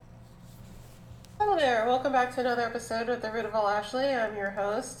Hello there. Welcome back to another episode of The Root of All Ashley. I'm your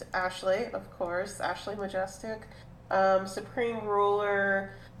host, Ashley, of course, Ashley Majestic, Supreme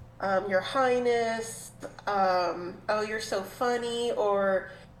Ruler, Your Highness, oh, you're so funny, or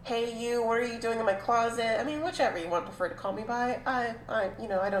hey, you, what are you doing in my closet? I mean, whichever you want prefer to call me by. I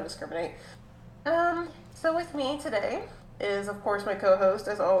don't discriminate. So with me today is, of course, my co-host,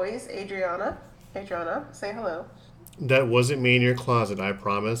 as always, Adriana. Adriana, say hello. That wasn't me in your closet, I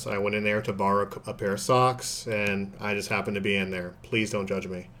promise. I went in there to borrow a pair of socks, and I just happened to be in there. Please don't judge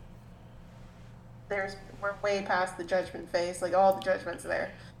me. We're way past the judgment phase, like all the judgments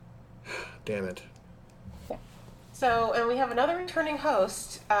there. Damn it. So, and we have another returning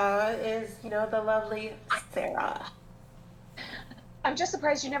host, is, the lovely Sarah. I'm just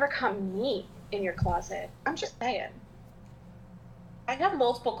surprised you never caught me in your closet. I'm just saying. I have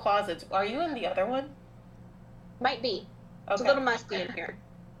multiple closets. Are you in the other one? Might be. It's a Okay. little musty in here.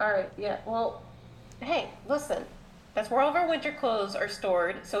 All right, yeah. Well, hey, listen. That's where all of our winter clothes are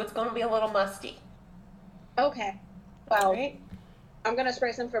stored, so it's going to be a little musty. Okay. All Well, right? I'm gonna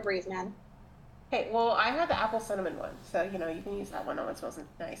spray some Febreze, man. Hey, well, I have the apple cinnamon one, so, you can use that one. That one smells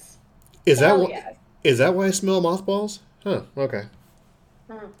nice. Is that Hell what? yeah. Is that why I smell mothballs? Huh. Okay.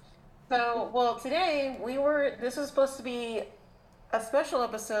 Hmm. So, well, today this was supposed to be a special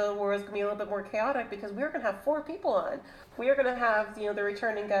episode where it's going to be a little bit more chaotic because we are going to have four people on. We are going to have, the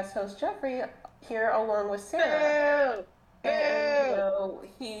returning guest host Jeffrey here along with Sarah. Boo! And, Boo!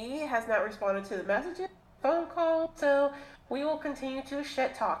 he has not responded to the messages, phone call, so we will continue to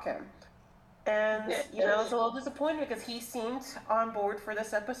shit talk him. And, it's a little disappointing because he seemed on board for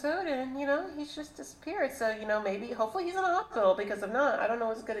this episode and, he's just disappeared. So, maybe, hopefully he's in the hospital because if not, I don't know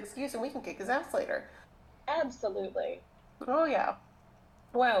what's a good excuse and we can kick his ass later. Absolutely. Oh, yeah.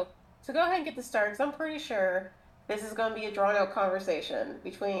 Well, to go ahead and get this started, because I'm pretty sure this is going to be a drawn out conversation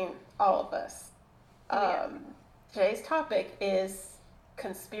between all of us. Yeah. Today's topic is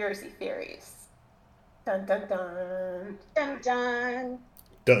conspiracy theories. Dun dun dun. Dun dun.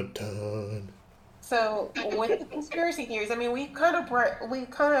 Dun dun. So with the conspiracy theories, I mean, we kind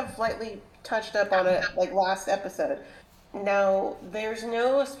of lightly touched up on it like last episode. Now, there's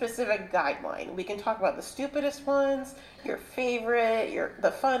no specific guideline. We can talk about the stupidest ones, your favorite,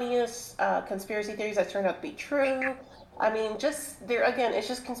 the funniest conspiracy theories that turned out to be true. I mean, just there again, it's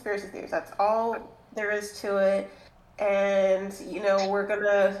just conspiracy theories. That's all there is to it. And we're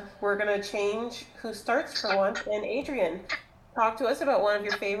gonna change who starts for once. And Adrian, talk to us about one of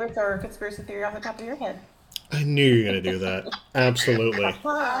your favorites or a conspiracy theory off the top of your head. I knew you were going to do that. Absolutely.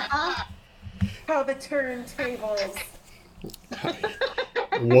 Ah, how the turntables.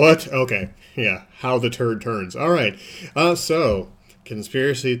 What? Okay. Yeah. How the turd turns. All right. So,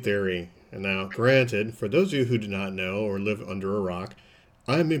 conspiracy theory. And now, granted, for those of you who do not know or live under a rock,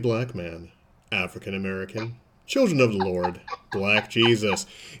 I'm a black man, African American, children of the Lord, Black Jesus.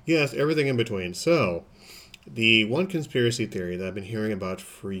 Yes, everything in between. So, the one conspiracy theory that I've been hearing about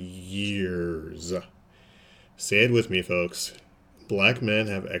for years. Say it with me, folks. Black men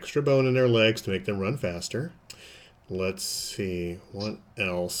have extra bone in their legs to make them run faster. Let's see, what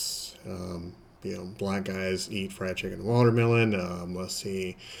else? Black guys eat fried chicken and watermelon. Let's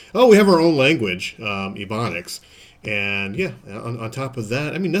see. Oh, we have our own language, Ebonics. And yeah, on top of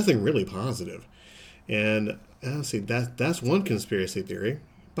that, I mean, nothing really positive. And let's see, that's one conspiracy theory.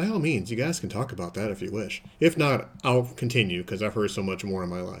 By all means, you guys can talk about that if you wish. If not, I'll continue because I've heard so much more in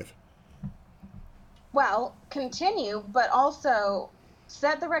my life. Well, continue, but also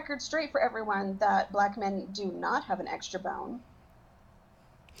set the record straight for everyone that black men do not have an extra bone.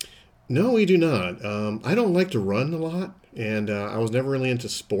 No, we do not. I don't like to run a lot, and I was never really into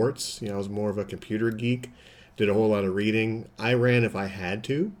sports. I was more of a computer geek. Did a whole lot of reading. I ran if I had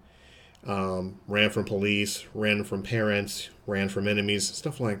to. Ran from police, ran from parents, ran from enemies,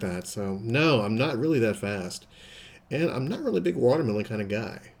 stuff like that. So, no, I'm not really that fast. And I'm not really a big watermelon kind of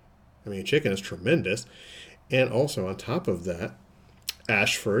guy. I mean, chicken is tremendous. And also, on top of that,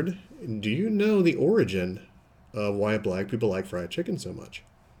 Ashford, do you know the origin of why black people like fried chicken so much?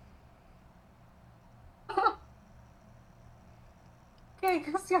 Okay,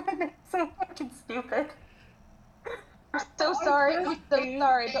 because you're so fucking stupid. I'm so sorry, I I'm so ate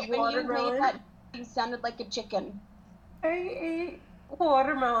sorry, but when you watermelon. made that, you sounded like a chicken. I ate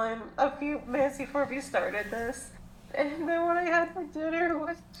watermelon a few minutes before we started this. And then what I had for dinner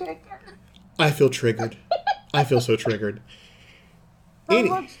was chicken. I feel triggered. I feel so triggered. So Any,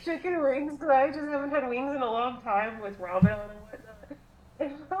 much chicken wings because I just haven't had wings in a long time with ramen and whatnot.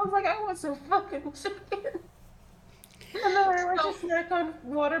 And I was like, I want some fucking chicken. And then I went to snack on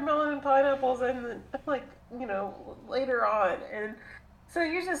watermelon and pineapples and like, later on. And so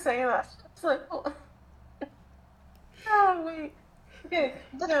you're just saying that It's like, oh wait. Okay,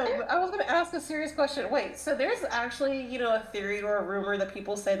 no, but I was going to ask a serious question. Wait, so there's actually, a theory or a rumor that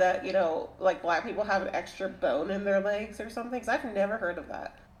people say that, like black people have an extra bone in their legs or something? Because I've never heard of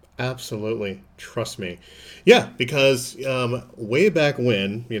that. Absolutely. Trust me. Yeah, because way back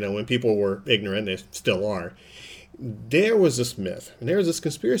when, when people were ignorant, they still are, there was this myth and there was this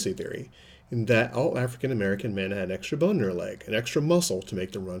conspiracy theory that all African American men had an extra bone in their leg, an extra muscle to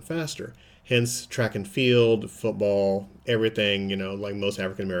make them run faster. Hence, track and field, football, everything, like most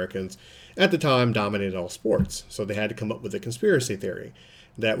African Americans at the time dominated all sports. So they had to come up with a conspiracy theory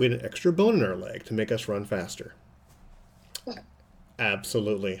that we had an extra bone in our leg to make us run faster.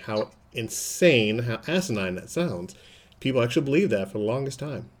 Absolutely. How insane, how asinine that sounds. People actually believed that for the longest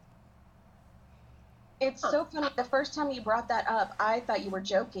time. It's so funny. The first time you brought that up, I thought you were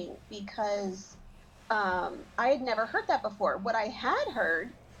joking because I had never heard that before. What I had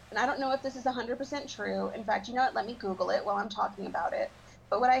heard, and I don't know if this is 100% true. In fact, you know what? Let me Google it while I'm talking about it.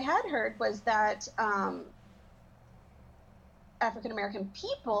 But what I had heard was that African American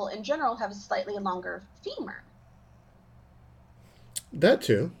people in general have a slightly longer femur. That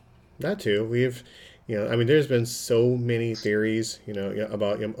too. That too. I mean, there's been so many theories,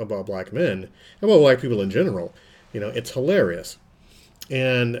 about black men, about black people in general. It's hilarious.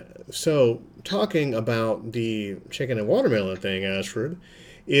 And so, talking about the chicken and watermelon thing, Ashford,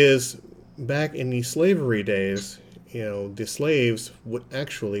 is back in the slavery days, the slaves would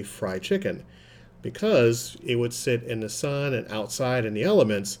actually fry chicken because it would sit in the sun and outside in the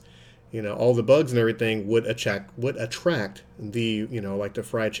elements. All the bugs and everything would attract the like the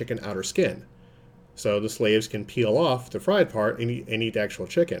fried chicken outer skin. So the slaves can peel off the fried part and eat the actual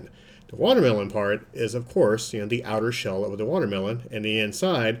chicken. The watermelon part is, of course, the outer shell of the watermelon, and the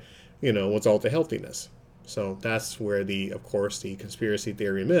inside, what's all the healthiness. So that's where of course, the conspiracy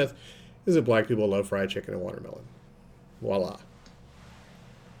theory myth is that black people love fried chicken and watermelon. Voila.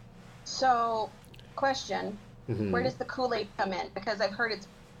 So, question: Where Hmm. does the Kool-Aid come in? Because I've heard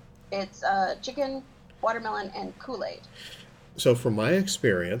it's chicken, watermelon, and Kool-Aid. So from my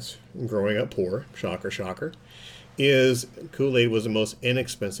experience, growing up poor, shocker, shocker, is Kool-Aid was the most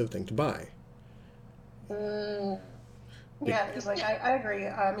inexpensive thing to buy. Mm, Be- Yeah, because like I agree.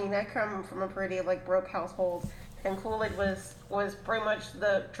 I mean, I come from a pretty like broke household, and Kool-Aid was pretty much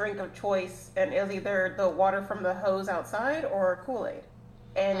the drink of choice, and it was either the water from the hose outside or Kool-Aid.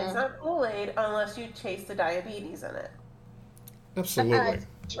 And it's mm. not Kool-Aid unless you taste the diabetes in it. Absolutely.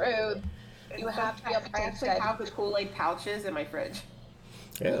 It's true. In You have to be able fact, to I taste actually have the diabetes. Kool-Aid pouches in my fridge.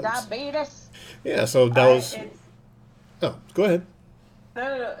 Yeah. Diabetes. Yeah. So that I was. it's Oh, go ahead.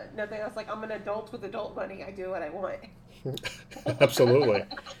 no, nothing. I was like, I'm an adult with adult money. I do what I want. Absolutely.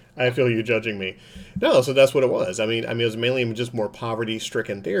 I feel you judging me. No, so that's what it was. I mean, it was mainly just more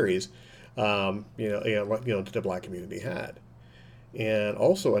poverty-stricken theories, that the black community had. And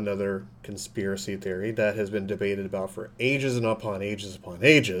also another conspiracy theory that has been debated about for ages and upon ages upon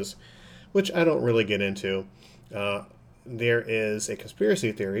ages, which I don't really get into. Uh, there is a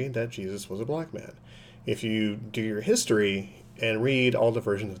conspiracy theory that Jesus was a black man. If you do your history and read all the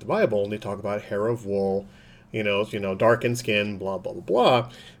versions of the Bible, and they talk about hair of wool, darkened skin, blah blah blah blah.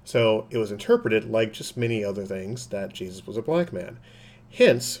 So it was interpreted like just many other things that Jesus was a black man.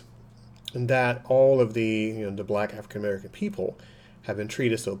 Hence, that all of the black African American people have been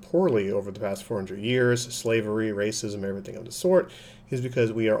treated so poorly over the past 400 years, slavery, racism, everything of the sort, is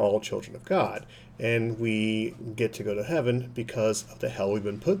because we are all children of God. And we get to go to heaven because of the hell we've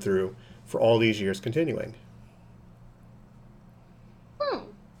been put through for all these years continuing.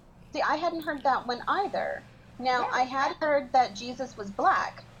 Hmm. See, I hadn't heard that one either. Now, Yeah. I had heard that Jesus was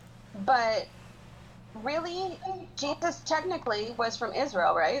black, but really, Jesus technically was from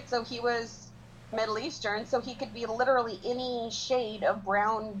Israel, right? So he was Middle Eastern, so he could be literally any shade of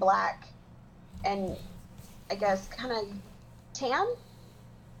brown, black, and I guess kind of tan.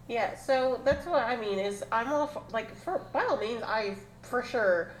 Yeah, so that's what I mean is I'm all like for by all means I for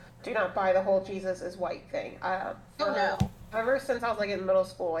sure do not buy the whole Jesus is white thing. Oh For no. ever since I was like in middle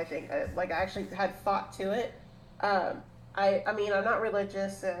school, I think like I actually had thought to it. Um, I mean I'm not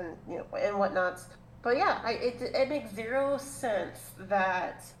religious and and whatnots, but yeah, it makes zero sense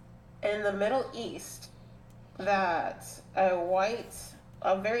that in the Middle East that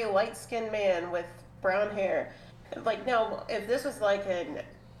a very light skinned man with brown hair, like now, if this was like in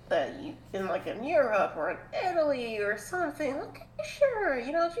like in Europe or in Italy or something, okay, sure,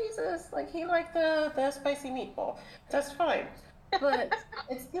 Jesus, like he liked the spicy meatball, that's fine. But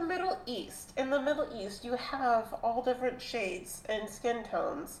it's the Middle East. In the Middle East, you have all different shades and skin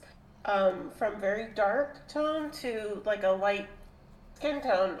tones, from very dark tone to like a light skin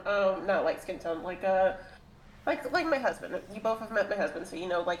tone, not like skin tone, like my husband. You both have met my husband, so you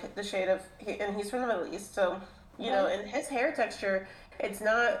know like the shade of, and he's from the Middle East, so you know, Mm-hmm. and his hair texture, it's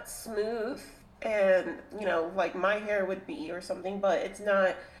not smooth, and you know like my hair would be or something, but it's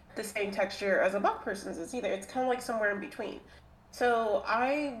not the same texture as a black person's is either. It's kind of like somewhere in between. So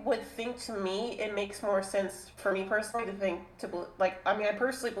I would think to me it makes more sense for me personally to think like I mean I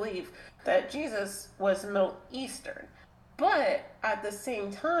personally believe that Jesus was Middle Eastern, but at the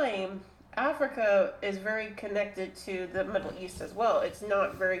same time Africa is very connected to the Middle East as well. It's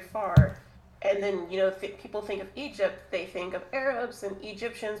not very far. And then, you know, people think of Egypt, they think of Arabs and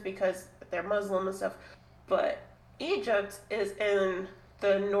Egyptians because they're Muslim and stuff. But Egypt is in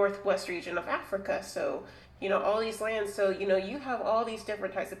the northwest region of Africa. So, you know, all these lands. So, you know, you have all these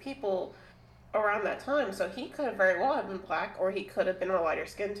different types of people around that time. So he could have very well have been black, or he could have been a lighter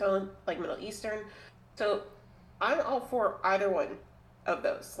skin tone, like Middle Eastern. So I'm all for either one of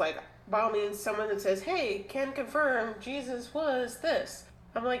those. Like, by all means, someone that says, hey, can confirm Jesus was this.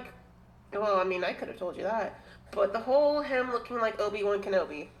 I'm like, well, I mean, I could have told you that. But the whole him looking like Obi-Wan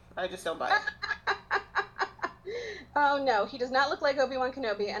Kenobi, I just don't buy it. Oh no, he does not look like Obi-Wan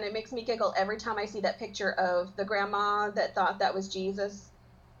Kenobi, and it makes me giggle every time I see that picture of the grandma that thought that was Jesus.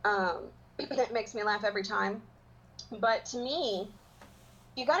 It makes me laugh every time. But to me,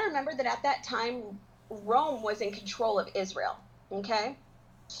 you got to remember that at that time, Rome was in control of Israel. Okay?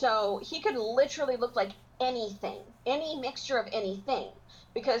 So he could literally look like anything, any mixture of anything,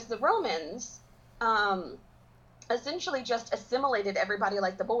 because the Romans um, essentially just assimilated everybody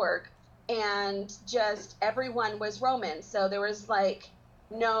like the Borg, and just everyone was Roman. So there was like,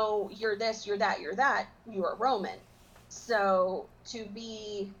 no, you're this, you're that, you're that, you're Roman. So to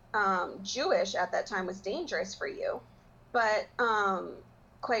be Jewish at that time was dangerous for you. But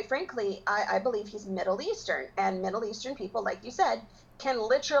quite frankly, I believe he's Middle Eastern, and Middle Eastern people, like you said, can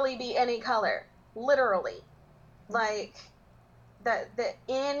literally be any color, literally, like that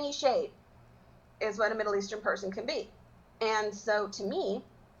any shape is what a Middle Eastern person can be. And so to me,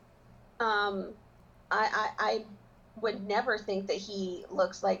 um, I would never think that he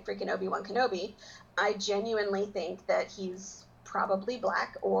looks like freaking Obi-Wan Kenobi. I genuinely think that he's probably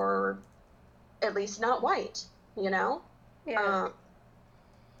black, or at least not white, you know? Yeah.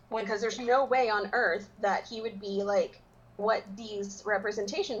 Because there's no way on earth that he would be like what these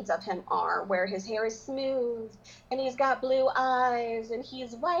representations of him are, where his hair is smooth and he's got blue eyes and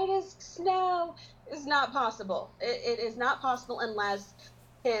he's white as snow. Is not possible. It is not possible unless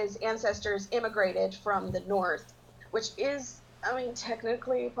his ancestors immigrated from the north, which is, I mean,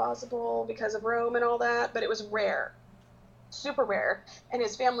 technically possible because of Rome and all that, but it was rare, super rare, and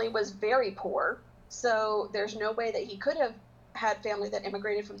his family was very poor. So there's no way that he could have had family that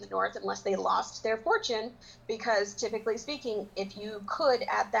immigrated from the north unless they lost their fortune, because typically speaking, if you could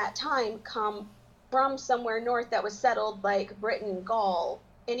at that time come from somewhere north that was settled, like Britain, Gaul,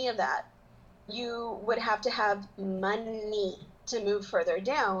 any of that, you would have to have money to move further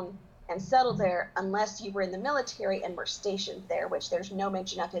down and settle there, unless you were in the military and were stationed there, which there's no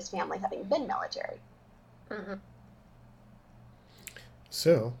mention of his family having been military. Mm-hmm.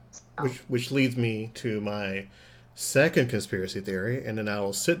 So, which leads me to my second conspiracy theory, and then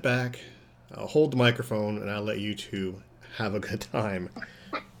I'll sit back, I'll hold the microphone, and I'll let you two have a good time.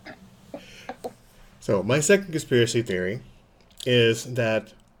 So, my second conspiracy theory is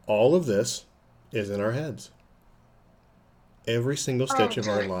that all of this is in our heads. Every single stitch of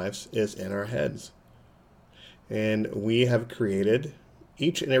our lives is in our heads. And we have created,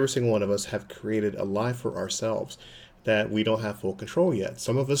 each and every single one of us have created a life for ourselves that we don't have full control yet.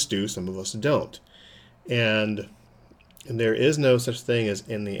 Some of us do, some of us don't. And there is no such thing as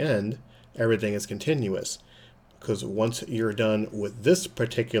in the end, everything is continuous. Because once you're done with this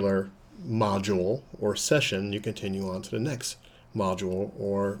particular module or session, you continue on to the next module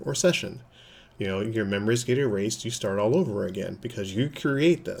or session. You know, your memories get erased, you start all over again because you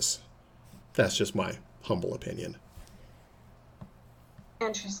create this. That's just my humble opinion.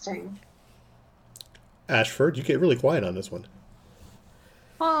 Interesting. Ashford, you get really quiet on this one.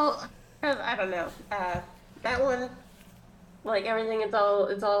 Well, I don't know. That one, like everything, it's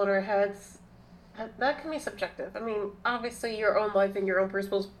all in our heads. That can be subjective. I mean, obviously, your own life and your own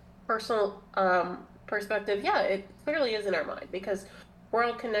personal perspective. Yeah, it clearly is in our mind because we're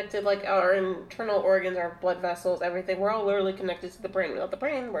all connected. Like our internal organs, our blood vessels, everything. We're all literally connected to the brain. Without the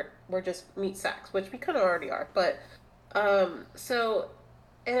brain, we're just meat sacks, which we kind of already are. But so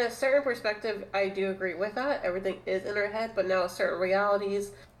in a certain perspective, I do agree with that. Everything is in our head, but now certain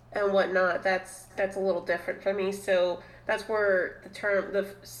realities and whatnot, that's a little different for me. So that's where the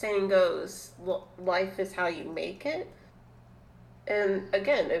saying goes, life is how you make it. And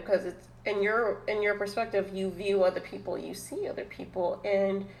again, because it's in your perspective, you view other people, you see other people,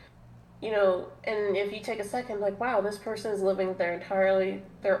 and and if you take a second, like, wow, this person is living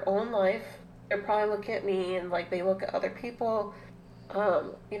their own life. They probably look at me and like they look at other people.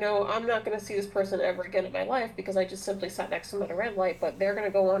 I'm not going to see this person ever again in my life because I just simply sat next to them at a red light, but they're going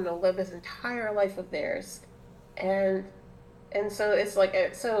to go on to live this entire life of theirs. And so it's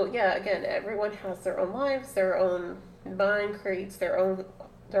like, so yeah, again, everyone has their own lives, their own mind creates their own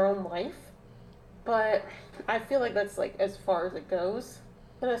life. But I feel like that's like as far as it goes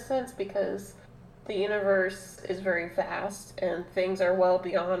in a sense because the universe is very vast and things are well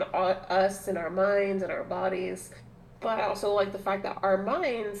beyond us and our minds and our bodies. But I also like the fact that our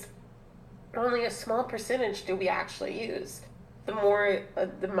minds, only a small percentage do we actually use. The more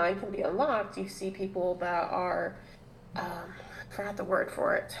the mind can be unlocked, you see people that are, I forgot the word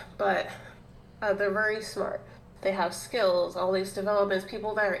for it, but they're very smart. They have skills, all these developments,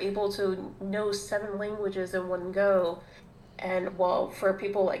 people that are able to know 7 languages in one go. And well, for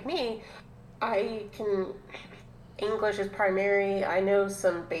people like me, I can, English is primary. I know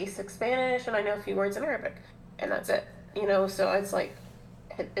some basic Spanish and I know a few words in Arabic, and that's it. So it's like,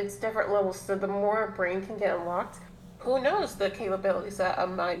 it's different levels. So the more a brain can get unlocked, who knows the capabilities that a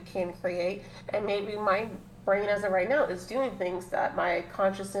mind can create. And maybe my brain, as of right now, is doing things that my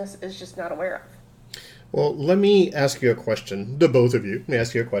consciousness is just not aware of. Well, let me ask you a question. The both of you, let me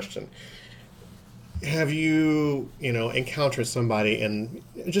ask you a question. Have you, encountered somebody and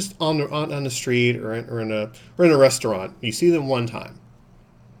just on the street or in a restaurant? You see them one time,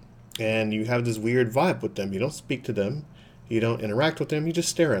 and you have this weird vibe with them. You don't speak to them, you don't interact with them. You just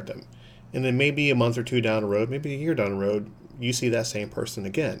stare at them, and then maybe a month or two down the road, maybe a year down the road, you see that same person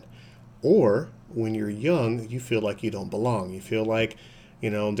again. Or when you're young, you feel like you don't belong. You feel like,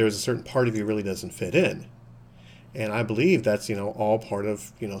 there's a certain part of you really doesn't fit in. And I believe that's, all part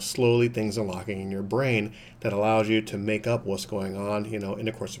of, slowly things unlocking in your brain that allows you to make up what's going on, in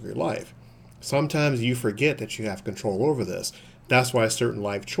the course of your life. Sometimes you forget that you have control over this. That's why certain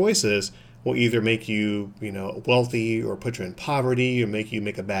life choices will either make you, wealthy or put you in poverty or make you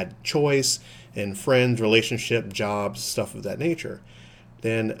make a bad choice in friends, relationship, jobs, stuff of that nature.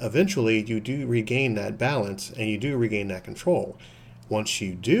 Then eventually you do regain that balance and you do regain that control. Once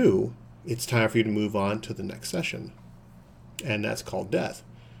you do, it's time for you to move on to the next session. And that's called death.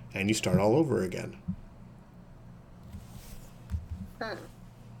 And you start all over again.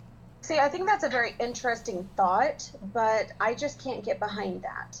 See, I think that's a very interesting thought, but I just can't get behind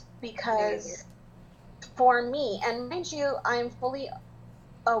that because for me, and mind you, I'm fully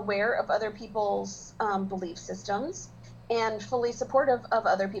aware of other people's belief systems and fully supportive of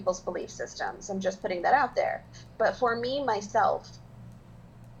other people's belief systems. I'm just putting that out there. But for me, myself,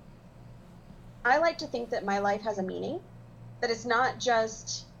 I like to think that my life has a meaning, that it's not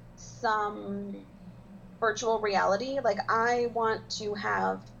just some virtual reality. Like, I want to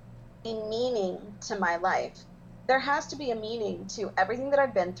have a meaning to my life. There has to be a meaning to everything that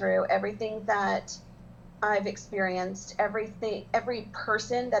I've been through, everything that I've experienced, every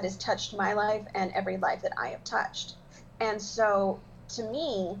person that has touched my life, and every life that I have touched. And so, to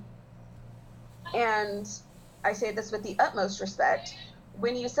me, and I say this with the utmost respect,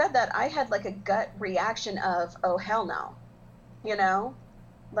 when you said that, I had like a gut reaction of, oh, hell no.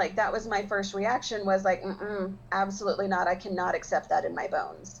 Like, that was my first reaction, was like, absolutely not. I cannot accept that in my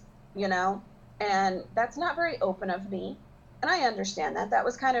bones, and that's not very open of me. And I understand that. That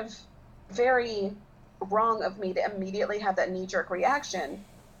was kind of very wrong of me to immediately have that knee-jerk reaction.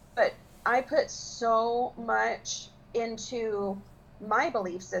 But I put so much into my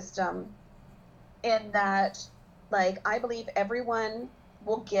belief system in that, like, I believe everyone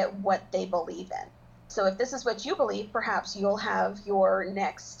will get what they believe in. So if this is what you believe, perhaps you'll have your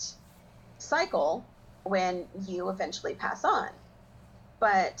next cycle when you eventually pass on.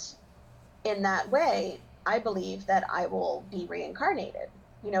 But in that way, I believe that I will be reincarnated.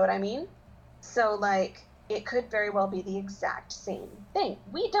 You know what I mean? So, like, it could very well be the exact same thing.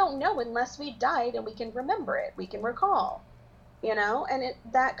 We don't know unless we died and we can remember it. We can recall, and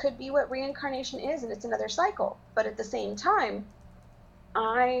that could be what reincarnation is, and it's another cycle. But at the same time,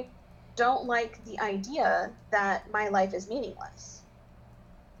 I don't like the idea that my life is meaningless.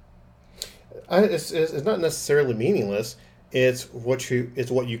 It's not necessarily meaningless. It's what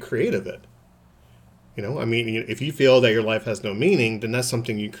you create of it. I mean, if you feel that your life has no meaning, then that's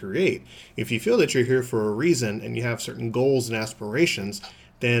something you create. If you feel that you're here for a reason and you have certain goals and aspirations,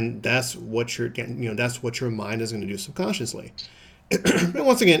 then that's what that's what your mind is going to do subconsciously. And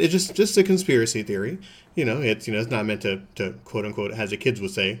once again, it's just a conspiracy theory. It's not meant to quote unquote, as the kids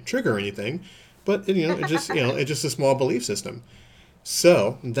would say, trigger anything, but it's just it's just a small belief system.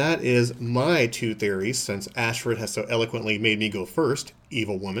 So, that is my two theories, since Ashford has so eloquently made me go first,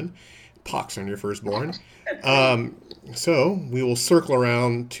 evil woman. Pox on your firstborn. Um, so, we will circle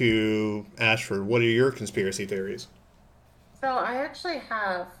around to Ashford. What are your conspiracy theories? So I actually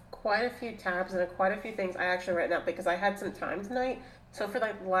have quite a few tabs and quite a few things I actually written up because I had some time tonight. So for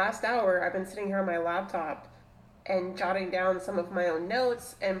like the last hour, I've been sitting here on my laptop and jotting down some of my own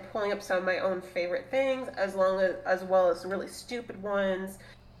notes and pulling up some of my own favorite things, as well as really stupid ones,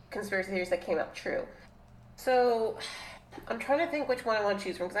 conspiracy theories that came up true. So I'm trying to think which one I want to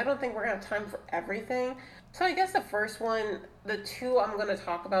choose from because I don't think we're gonna have time for everything. So I guess the first one, the two I'm gonna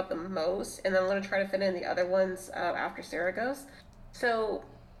talk about the most, and then I'm gonna try to fit in the other ones after Sarah goes. So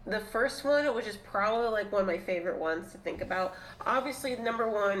the first one, which is probably like one of my favorite ones to think about, obviously number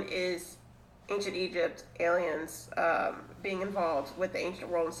one is ancient Egypt, aliens being involved with the ancient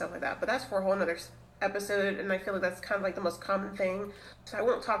world and stuff like that. But that's for a whole other episode, and I feel like that's kind of like the most common thing. So I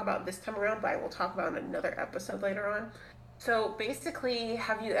won't talk about this time around, but I will talk about in another episode later on. So basically,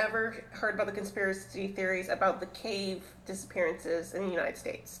 have you ever heard about the conspiracy theories about the cave disappearances in the United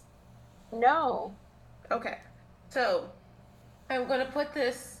States? No. Okay. So I'm going to put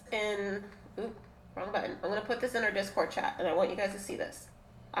this in. Oop, wrong button. I'm going to put this in our Discord chat, and I want you guys to see this.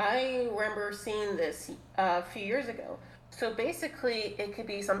 I remember seeing this a few years ago. So basically, it could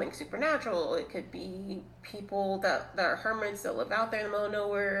be something supernatural. It could be people that are hermits that live out there in the middle of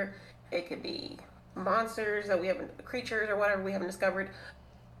nowhere. It could be monsters that we haven't, creatures or whatever we haven't discovered.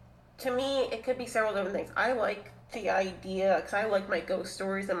 To me, it could be several different things. I like the idea, because I like my ghost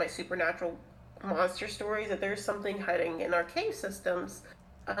stories and my supernatural monster stories, that there's something hiding in our cave systems.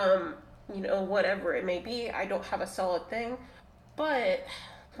 Um, whatever it may be. I don't have a solid thing. But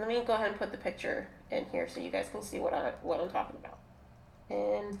let me go ahead and put the picture in here so you guys can see what I'm talking about.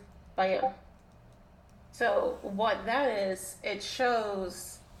 And bam. So what that is, it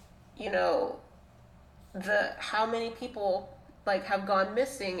shows, you know, the how many people like have gone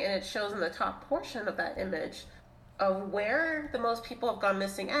missing, and it shows in the top portion of that image of where the most people have gone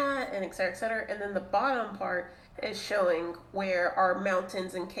missing at, and et cetera, et cetera. And then the bottom part is showing where our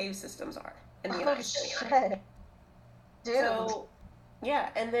mountains and cave systems are in the United States. Shit. Dude. So, yeah,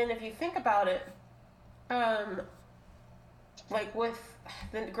 and then if you think about it, um, like with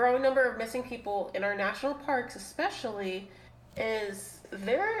the growing number of missing people in our national parks, especially, is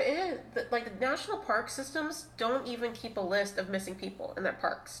there is like the national park systems don't even keep a list of missing people in their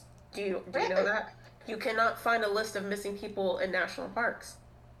parks. Do you know that? You cannot find a list of missing people in national parks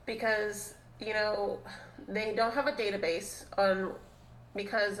because they don't have a database on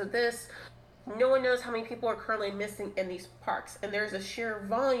because of this. No one knows how many people are currently missing in these parks, and there's a sheer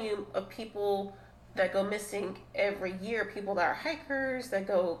volume of people that go missing every year. People that are hikers, that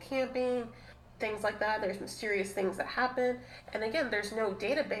go camping, things like that. There's mysterious things that happen, and again, there's no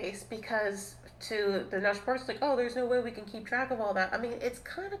database because to the national parks, like, oh, there's no way we can keep track of all that. I mean, it's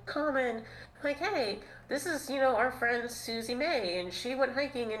kind of common, like, hey, this is our friend Susie May, and she went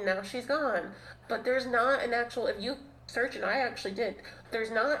hiking and now she's gone. But there's not an actual, if you search, and I actually did,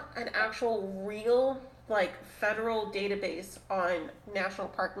 there's not an actual real like federal database on national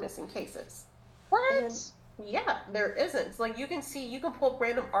park missing cases. What? And yeah, there isn't. It's like you can pull up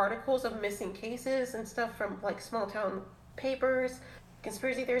random articles of missing cases and stuff from like small town papers,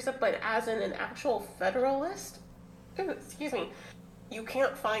 conspiracy theory stuff, but as in an actual federal list, excuse me, you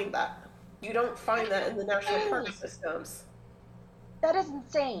can't find that. You don't find that in the national park systems. That is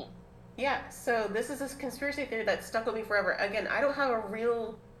insane. Yeah, so this is this conspiracy theory that stuck with me forever. Again, I don't have a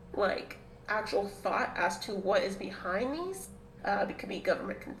real, like, actual thought as to what is behind these. It could be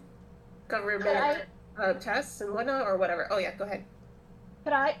government tests and whatnot, or whatever. Oh yeah, go ahead.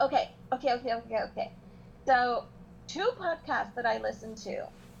 Could I? Okay. So, two podcasts that I listen to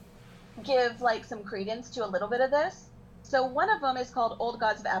give like some credence to a little bit of this. So one of them is called Old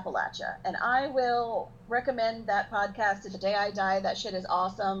Gods of Appalachia, and I will recommend that podcast to the day I die. That shit is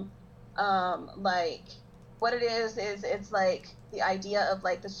awesome. Like what it is it's like the idea of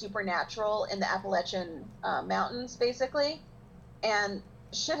like the supernatural in the Appalachian mountains, basically, and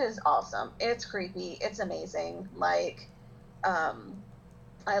shit is awesome. It's creepy. It's amazing. Like,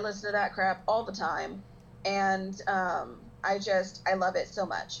 I listen to that crap all the time, and I love it so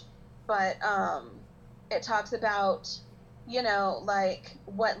much. But it talks about like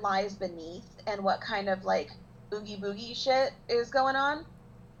what lies beneath and what kind of like oogie boogie shit is going on.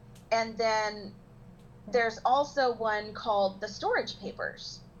 And then there's also one called The Storage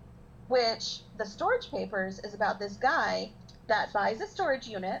Papers, which the Storage Papers is about this guy that buys a storage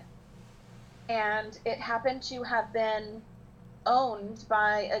unit, and it happened to have been owned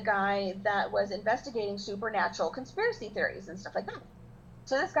by a guy that was investigating supernatural conspiracy theories and stuff like that.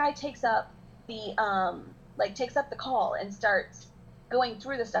 So this guy takes up the call and starts going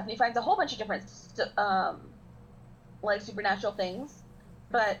through the stuff, and he finds a whole bunch of different like supernatural things,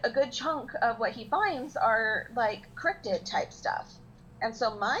 but a good chunk of what he finds are like cryptid type stuff. And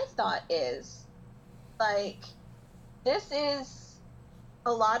so my thought is, like, this is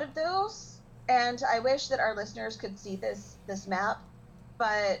a lot of those, and I wish that our listeners could see this map,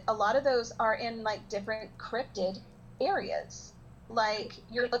 but a lot of those are in like different cryptid areas. Like,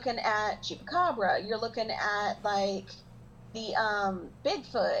 you're looking at chupacabra, you're looking at like the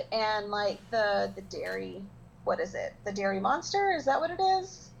Bigfoot, and like the dairy, what is it? The dairy monster? Is that what it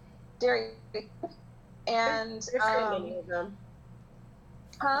is? Dairy. And there's so many of them.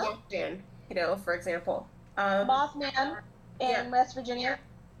 huh? Mothman, for example. Mothman in yeah. West Virginia.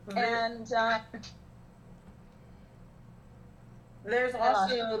 And there's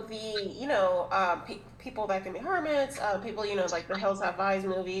also the people that can be hermits, people like the Hills Have Eyes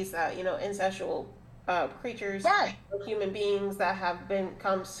movies, that incestual creatures, yeah, human beings that have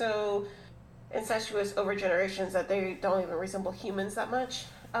become so incestuous over generations that they don't even resemble humans that much.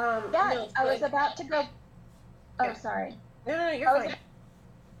 I was about to go. Oh, yeah. Sorry. No, you're fine.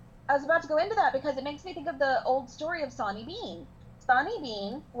 I was about to go into that because it makes me think of the old story of Sonny Bean. Sonny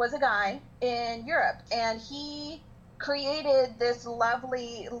Bean was a guy in Europe, and he created this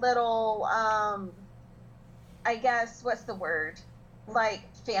lovely little, I guess, what's the word? Like,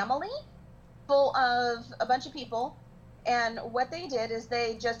 family full of a bunch of people. And what they did is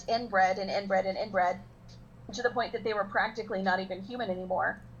they just inbred and inbred and inbred to the point that they were practically not even human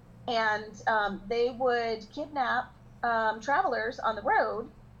anymore. And they would kidnap travelers on the road,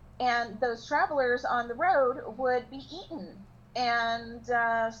 and those travelers on the road would be eaten. And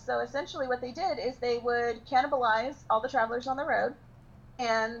so essentially what they did is they would cannibalize all the travelers on the road,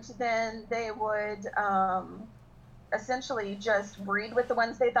 and then they would essentially just breed with the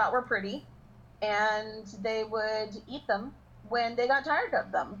ones they thought were pretty, and they would eat them when they got tired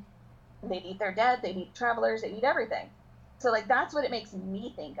of them. They'd eat their dead, they'd eat travelers, they'd eat everything. So, like, that's what it makes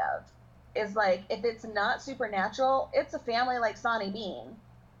me think of, is like, if it's not supernatural, it's a family like Sonny Bean.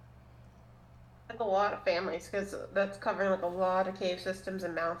 Like a lot of families, because that's covering like a lot of cave systems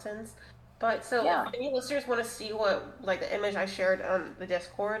and mountains. But so if any listeners want to see what, like, the image I shared on the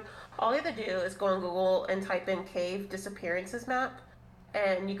Discord, all you have to do is go on Google and type in cave disappearances map,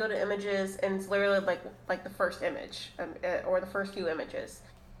 and you go to images, and it's literally like the first image, or the first few images.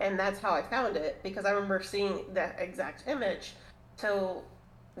 And that's how I found it, because I remember seeing that exact image. So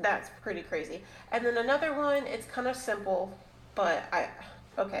that's pretty crazy. And then another one, it's kind of simple, but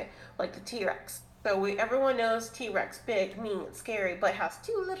like the T-Rex. So everyone knows T-Rex, big, mean, scary, but has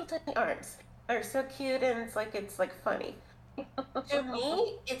two little tiny arms. They're so cute, and it's like funny. To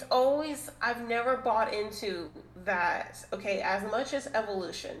me, it's always, I've never bought into that. Okay, as much as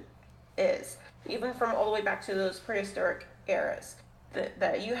evolution is, even from all the way back to those prehistoric eras,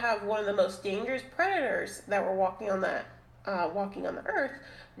 that you have one of the most dangerous predators that were walking on the earth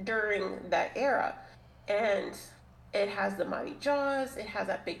during that era, and it has the mighty jaws, it has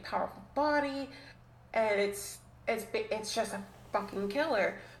that big powerful body, and it's just a fucking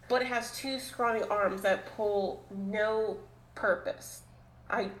killer. But it has two scrawny arms that pull no purpose.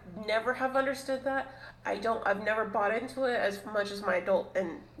 I never have understood that. I've never bought into it as much as my adult,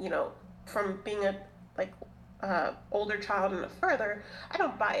 and from being a older child and further, I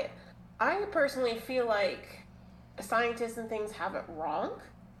don't buy it. I personally feel like scientists and things have it wrong.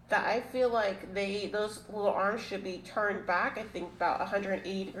 That I feel like those little arms should be turned back, I think about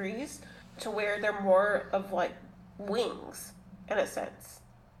 180 degrees, to where they're more of like wings in a sense.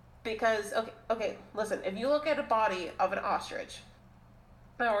 Because okay, listen, if you look at a body of an ostrich,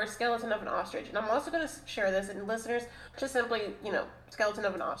 or a skeleton of an ostrich, and I'm also going to share this, and listeners, just simply, skeleton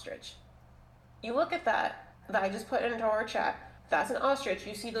of an ostrich. You look at that I just put into our chat, that's an ostrich.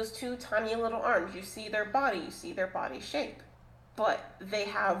 You see those two tiny little arms, you see their body, you see their body shape, but they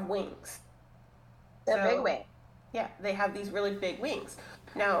have wings. They're big wings. Yeah, they have these really big wings.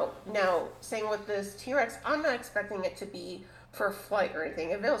 Now, saying with this T-Rex, I'm not expecting it to be for flight or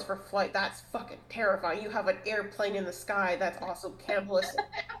anything. If it was for flight, that's fucking terrifying. You have an airplane in the sky that's also cannibalistic.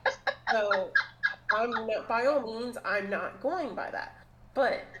 So, by all means, I'm not going by that.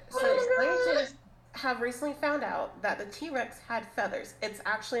 But, so scientists have recently found out that the T-Rex had feathers. It's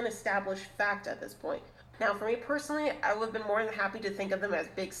actually an established fact at this point. Now, for me personally, I would have been more than happy to think of them as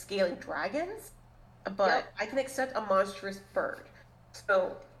big, scaly dragons, but I can accept a monstrous bird.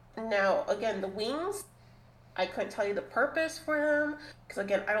 So, now, again, the wings, I couldn't tell you the purpose for them, because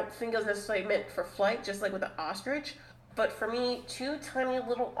again, I don't think it was necessarily meant for flight, just like with the ostrich, But for me, two tiny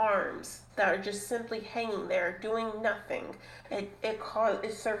little arms that are just simply hanging there doing nothing, it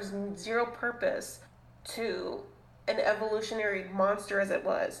serves zero purpose to an evolutionary monster as it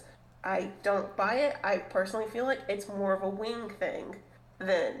was. I don't buy it. I personally feel like it's more of a wing thing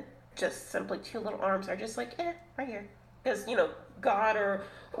than just simply two little arms are just like, right here. Because, God or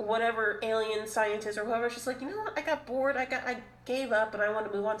whatever alien scientist or whoever's just like, you know what, I got bored, I gave up and I want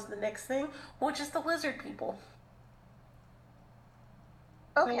to move on to the next thing, which is the lizard people.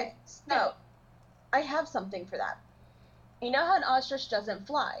 Okay, so I have something for that. You know how an ostrich doesn't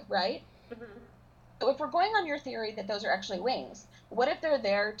fly, right? Mm-hmm. So if we're going on your theory that those are actually wings, what if they're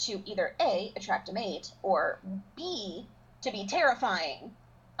there to either A, attract a mate, or B, to be terrifying?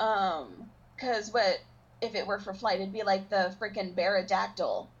 Because what if it were for flight? It'd be like the freaking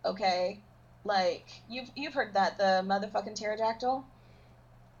pterodactyl, okay? Like you've heard that, the motherfucking pterodactyl.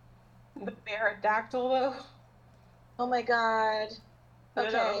 The pterodactyl, though. Oh my god.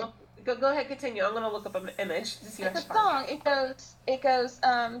 Okay. No, go ahead, continue. I'm gonna look up an image to see what It's I a find. song. It goes,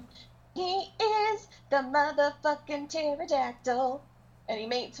 he is the motherfucking pterodactyl. And he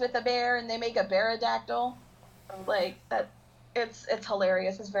mates with a bear and they make a pterodactyl. Like that it's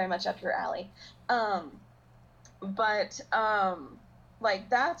hilarious. It's very much up your alley. But like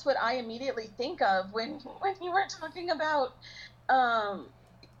that's what I immediately think of when you were talking about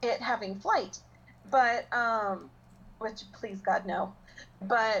it having flight. But which please God no.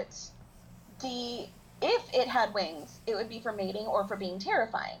 But the if it had wings, it would be for mating or for being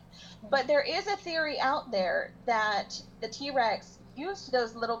terrifying. But there is a theory out there that the T-Rex used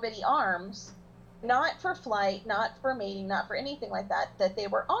those little bitty arms not for flight, not for mating, not for anything like that, that they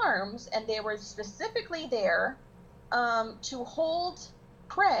were arms and they were specifically there to hold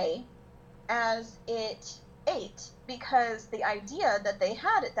prey as it ate, because the idea that they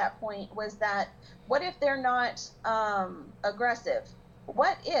had at that point was that what if they're not aggressive?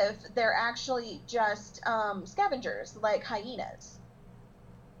 What if they're actually just scavengers like hyenas?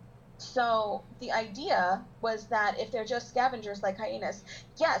 So the idea was that if they're just scavengers like hyenas,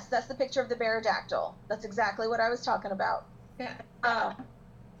 yes, that's the picture of the pterodactyl. That's exactly what I was talking about. Yeah.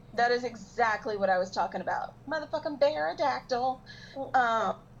 That is exactly what I was talking about. Motherfucking pterodactyl.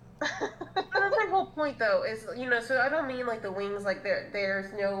 That's my whole point, though, is so I don't mean like the wings, like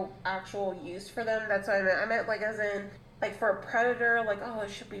there's no actual use for them. That's what I meant. I meant like as in like for a predator, like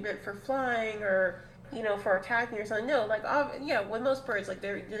it should be meant for flying or for attacking or something. No, like yeah, with most birds, like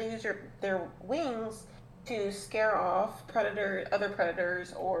they use their wings to scare off other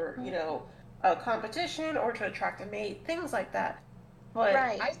predators, or a competition, or to attract a mate, things like that. But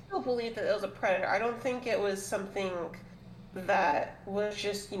Right. I still believe that it was a predator. I don't think it was something that was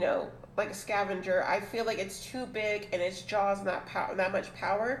just like a scavenger. I feel like it's too big and its jaws that much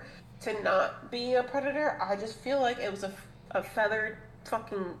power to not be a predator. I just feel like it was a feathered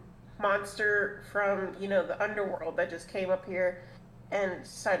fucking monster from the underworld that just came up here and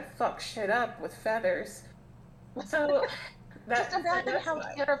decided to fuck shit up with feathers. So Just imagine how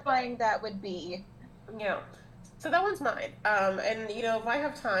terrifying that would be. Yeah. So that one's mine. And if I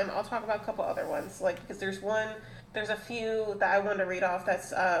have time, I'll talk about a couple other ones. Like, because there's a few that I want to read off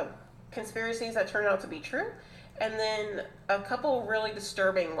that's conspiracies that turn out to be true, and then a couple really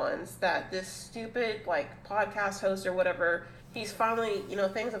disturbing ones that this stupid like podcast host or whatever, he's finally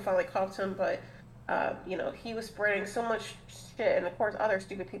things have finally caught him, but he was spreading so much shit, and of course other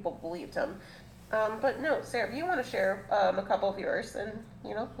stupid people believed him. But no, Sarah, if you want to share a couple of yours, and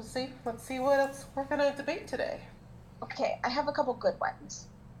let's see what else we're gonna debate today. Okay, I have a couple good ones.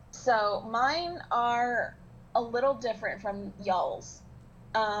 So mine are a little different from y'all's.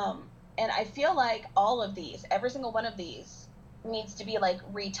 And I feel like all of these, every single one of these, needs to be like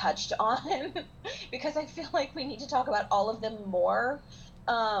retouched on because I feel like we need to talk about all of them more.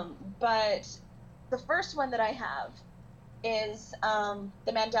 But the first one that I have is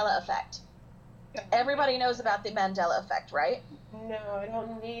the Mandela effect. Everybody knows about the Mandela effect, right? No, I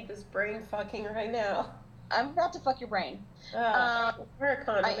don't need this brain fucking right now. I'm about to fuck your brain. Wear a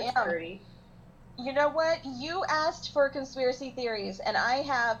condom. It's dirty. You know what? You asked for conspiracy theories, and I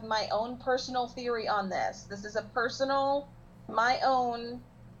have my own personal theory on this. This is my own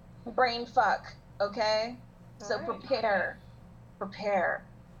brain fuck, okay? So right. Prepare.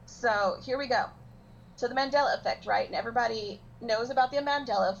 So here we go. So the Mandela effect, right? And everybody knows about the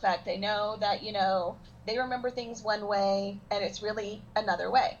Mandela effect. They know that, they remember things one way, and it's really another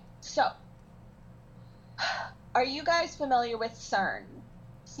way. So, are you guys familiar with CERN?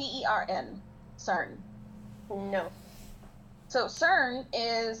 CERN. CERN. No. So CERN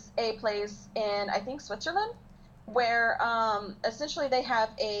is a place in, I think, Switzerland, where essentially they have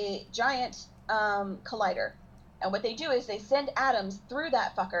a giant collider. And what they do is they send atoms through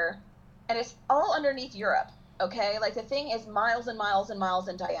that fucker, and it's all underneath Europe. Okay, like the thing is miles and miles and miles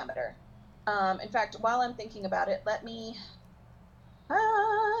in diameter. In fact, while I'm thinking about it, let me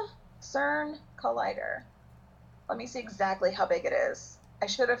CERN collider. Let me see exactly how big it is. I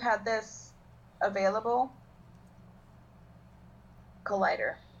should have had this available.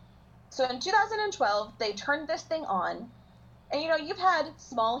 Collider. So in 2012, they turned this thing on. And you've had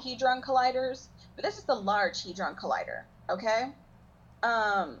small Hadron Colliders, but this is the Large Hadron Collider, okay?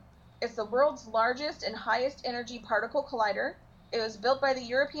 It's the world's largest and highest energy particle collider. It was built by the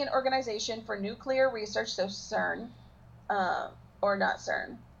European Organization for Nuclear Research, so CERN, or not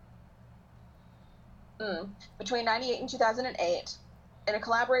CERN, between 1998 and 2008, in a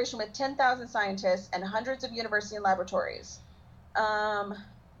collaboration with 10,000 scientists and hundreds of university and laboratories.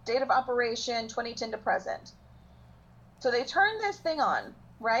 Date of operation, 2010 to present. So they turn this thing on,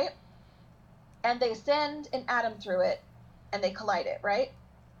 right? And they send an atom through it, and they collide it, right?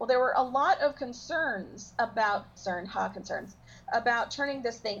 Well, there were a lot of concerns about CERN, concerns about turning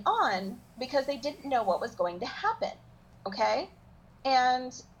this thing on because they didn't know what was going to happen, okay?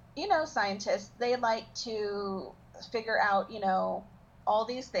 And, scientists, they like to figure out, all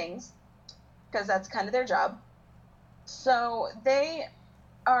these things because that's kind of their job. So they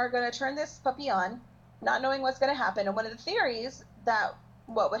are going to turn this puppy on, not knowing what's going to happen. And one of the theories that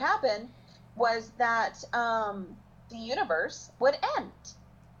what would happen was that the universe would end.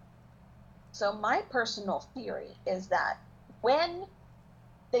 So my personal theory is that when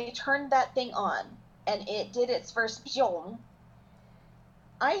they turned that thing on and it did its first pyong,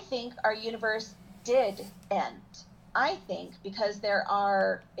 I think our universe did end. I think because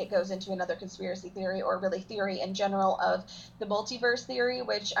it goes into another conspiracy theory, or really theory in general, of the multiverse theory,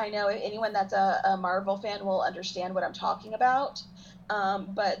 which I know anyone that's a Marvel fan will understand what I'm talking about.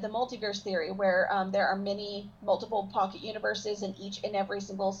 But the multiverse theory, where there are multiple pocket universes, and each and every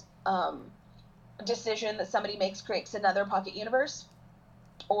single decision that somebody makes creates another pocket universe.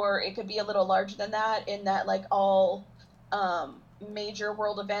 Or it could be a little larger than that, in that like all major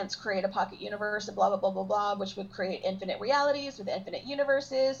world events create a pocket universe, and blah blah blah blah blah, which would create infinite realities with infinite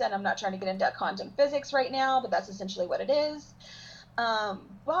universes. And I'm not trying to get into quantum physics right now, but that's essentially what it is.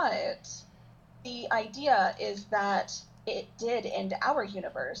 But the idea is that it did end our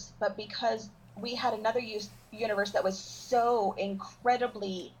universe, but because we had another universe that was so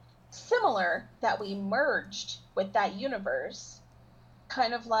incredibly similar that we merged with that universe,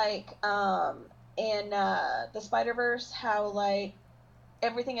 kind of like in the Spider-Verse, how like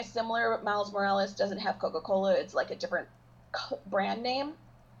everything is similar, but Miles Morales doesn't have Coca-Cola, it's like a different brand name,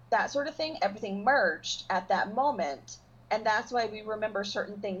 that sort of thing. Everything merged at that moment, and that's why we remember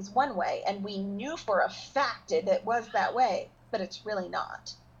certain things one way, and we knew for a fact it was that way, but it's really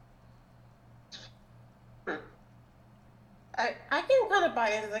not. I can kind of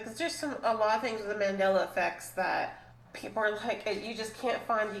buy into that, because there's a lot of things with the Mandela effects that people are like, you just can't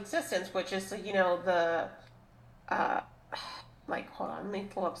find the existence, which is, the, like, hold on, let me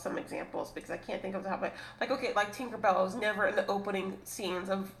pull up some examples, because I can't think of the top of it. Like, okay, like Tinkerbell was never in the opening scenes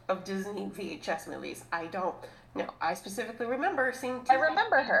of Disney VHS movies. I don't know. I specifically remember seeing Tinkerbell. I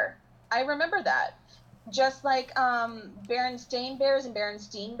remember her. I remember that. Just like Berenstain Bears and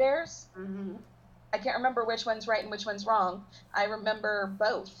Berenstein Bears. Mm-hmm. I can't remember which one's right and which one's wrong. I remember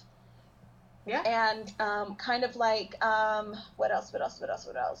both. Yeah. And kind of like, what else?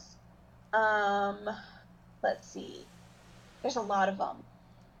 Let's see. There's a lot of them.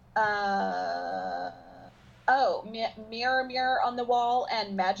 Mirror, Mirror on the Wall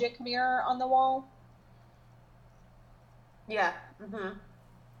and Magic Mirror on the Wall. Yeah. Mm-hmm.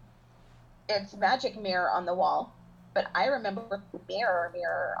 It's Magic Mirror on the Wall, but I remember Mirror,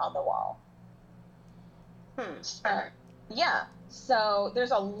 Mirror on the Wall. Yeah. So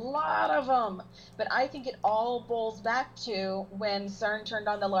there's a lot of them, but I think it all boils back to when CERN turned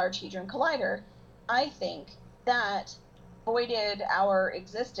on the Large Hadron Collider. I think that voided our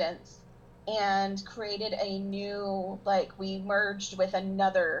existence and created a new, like, we merged with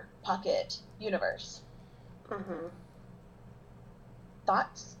another pocket universe. Mm-hmm.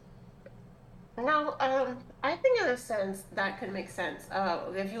 Thoughts? No, I think in a sense that could make sense.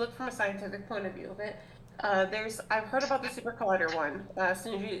 If you look from a scientific point of view of it, I've heard about the super collider one. As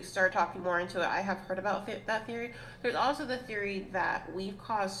soon as you start talking more into it, I have heard about that theory. There's also the theory that we've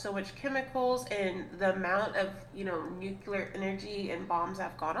caused so much chemicals, and the amount of, nuclear energy and bombs that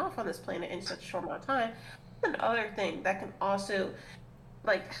have gone off on this planet in such a short amount of time. Another thing that can also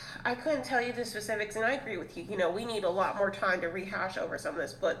like, I couldn't tell you the specifics, and I agree with you. You know, we need a lot more time to rehash over some of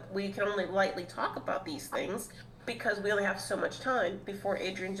this, but we can only lightly talk about these things because we only have so much time before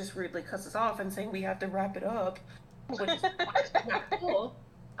Adrian just rudely cuts us off and saying we have to wrap it up, which is not cool.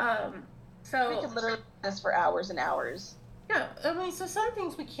 Um, We so could literally do this for hours and hours. yeah, I mean, so some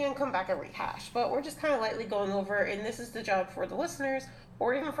things we can come back and rehash, but we're just kind of lightly going over, and this is the job for the listeners,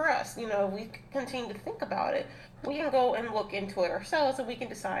 or even for us. You know, we continue to think about it. We can go and look into it ourselves, and we can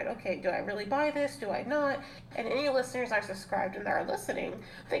decide, okay, do I really buy this? Do I not? And any listeners are subscribed and are listening,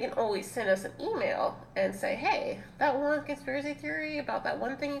 they can always send us an email and say, hey, that one conspiracy theory about that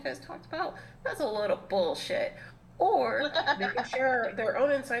one thing you guys talked about, that's a load of bullshit. Or they can share their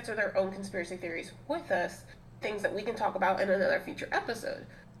own insights or their own conspiracy theories with us, things that we can talk about in another future episode.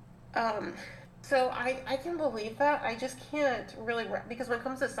 Um, so I can believe that. I just can't really, because when it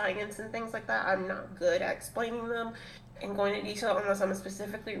comes to science and things like that, I'm not good at explaining them and going into detail unless I'm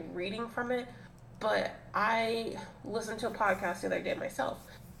specifically reading from it. But I listened to a podcast the other day myself,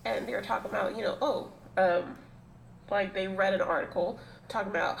 and they were talking about, like they read an article talking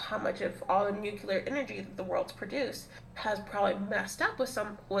about how much of all the nuclear energy that the world's produced has probably messed up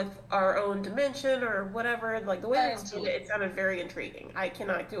with our own dimension or whatever. Like the way they explained it, it sounded very intriguing. I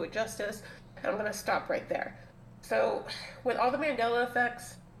cannot do it justice. I'm gonna stop right there. So, with all the Mandela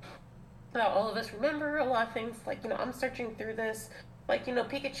effects that all of us remember, a lot of things like I'm searching through this. Like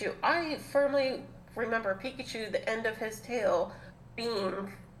Pikachu. I firmly remember Pikachu, the end of his tail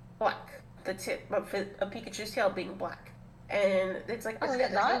being black. The tip of Pikachu's tail being black. And it's like, oh yeah,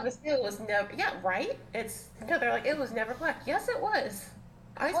 the tip of his tail was never, yeah, right? It's, no, they're like, it was never black. Yes, it was.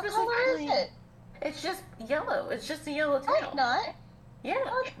 What color is it? It's just yellow. It's just a yellow tail. No, it's not. Yeah.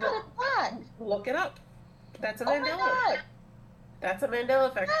 No, it's not black. Look it up. That's a Oh my Mandela God. effect. That's a Mandela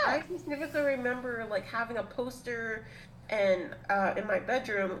effect. Yeah. I specifically remember like having a poster and in my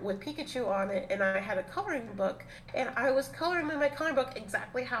bedroom with Pikachu on it, and I had a coloring book, and I was coloring in my coloring book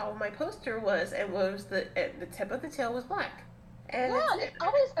exactly how my poster was, and was the tip of the tail was black. And Yeah, it's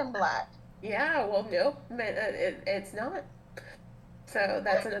always been black. yeah, well, no, it's not. So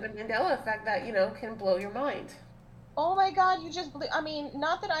that's another Mandela effect that can blow your mind. Oh my God, you just blew. I mean,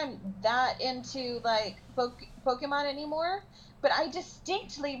 not that I'm that into like Pokemon anymore, but I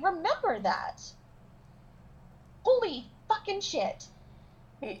distinctly remember that. Holy fucking shit.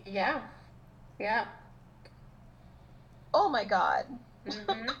 Yeah, yeah. Oh my God.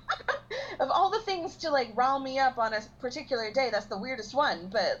 Mm-hmm. Of all the things to like rile me up on a particular day, that's the weirdest one,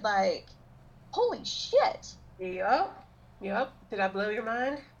 but like, holy shit. Yep. Did I blow your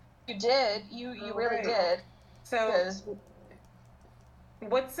mind? You did. You really did. So,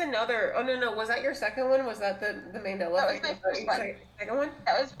 what's another? Oh no, was that your second one? Was that the Mandela? That was my first one. Second one?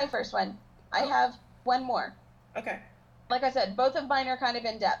 That was my first one. I have one more. Okay. Like I said, both of mine are kind of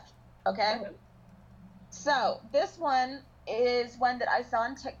in depth. Okay. So this one is one that I saw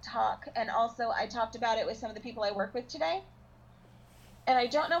on TikTok, and also I talked about it with some of the people I work with today. And I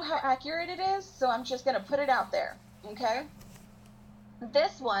don't know how accurate it is, so I'm just going to put it out there. Okay.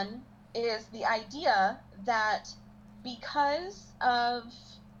 This one is the idea that because of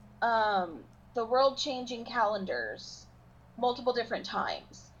the world changing calendars multiple different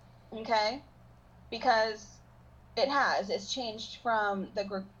times, okay, because it's changed from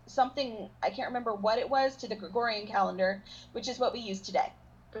something, I can't remember what it was, to the Gregorian calendar, which is what we use today.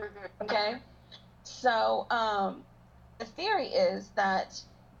 Mm-hmm. Okay, so the theory is that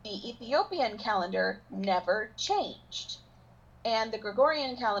the Ethiopian calendar never changed, and the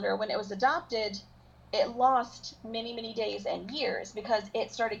Gregorian calendar, when it was adopted, it lost many, many days and years because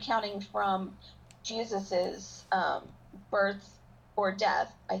it started counting from Jesus's birth or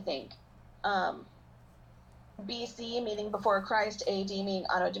death, I think. BC, meaning before Christ, AD, meaning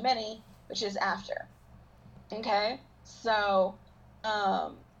Anno Domini, which is after. Okay? So,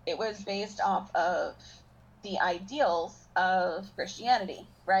 it was based off of the ideals of Christianity,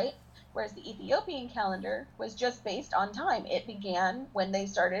 right? Whereas the Ethiopian calendar was just based on time. It began when they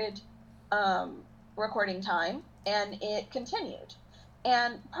started recording time, and it continued.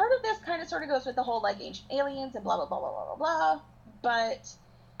 And part of this kind of sort of goes with the whole like ancient aliens and blah, blah, blah, blah, blah, blah, blah. But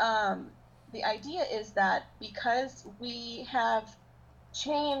the idea is that because we have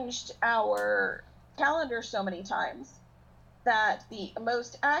changed our calendar so many times, that the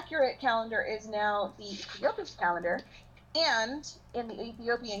most accurate calendar is now the Ethiopian calendar. And in the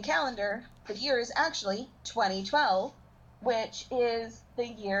Ethiopian calendar, the year is actually 2012, which is the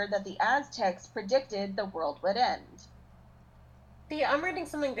year that the Aztecs predicted the world would end. See, I'm reading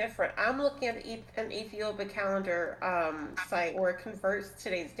something different. I'm looking at an Ethiopia calendar site where it converts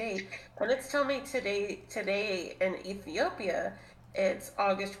today's date, and it's telling me today in Ethiopia it's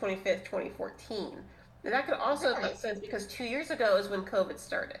August 25th, 2014. And that could also Really? make sense because 2 years ago is when COVID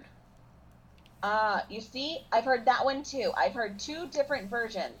started. You see, I've heard that one too. I've heard two different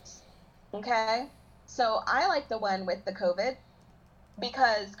versions. Okay? So I like the one with the COVID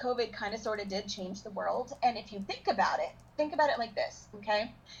because COVID kind of sort of did change the world. And if you think about it like this,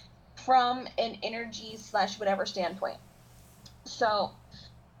 okay? From an energy slash whatever standpoint. So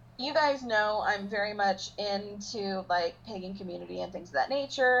you guys know I'm very much into like pagan community and things of that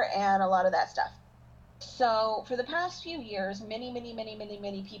nature and a lot of that stuff. So, for the past few years, many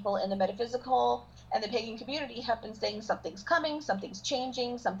people in the metaphysical and the pagan community have been saying something's coming, something's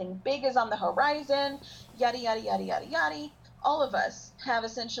changing, something big is on the horizon, yada, yada, yada, yada, yada. All of us have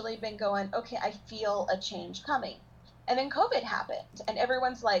essentially been going, okay, I feel a change coming. And then COVID happened, and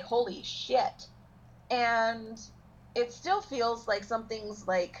everyone's like, holy shit. And it still feels like something's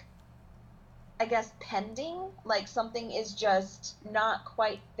like I guess pending, like something is just not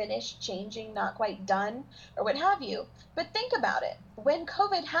quite finished changing, not quite done, or what have you. But think about it. When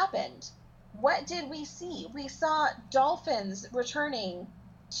COVID happened, what did we see? We saw dolphins returning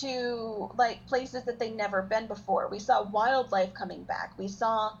to like places that they never been before. We saw wildlife coming back. We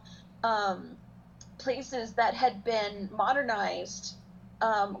saw um, places that had been modernized,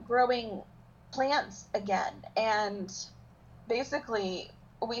 growing plants again. And basically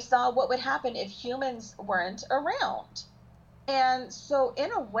we saw what would happen if humans weren't around. And so,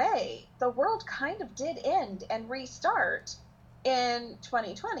 in a way, the world kind of did end and restart in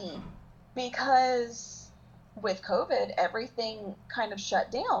 2020 because with COVID, everything kind of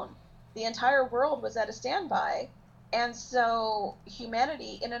shut down. The entire world was at a standby. And so,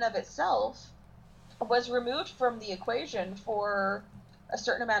 humanity, in and of itself, was removed from the equation for a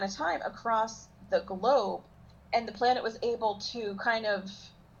certain amount of time across the globe, and the planet was able to kind of,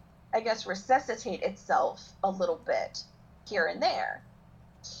 I guess, resuscitate itself a little bit here and there.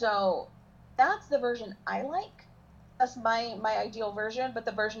 So that's the version I like. That's my ideal version, but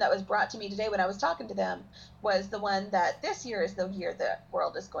the version that was brought to me today when I was talking to them was the one that this year is the year the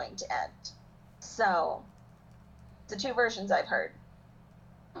world is going to end. So the two versions I've heard.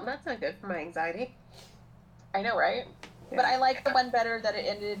 That's not good for my anxiety. I know, right? Yeah. But I like the one better that it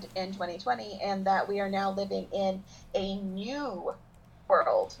ended in 2020 and that we are now living in a new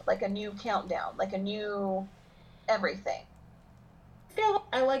world, like a new countdown, like a new everything. Feel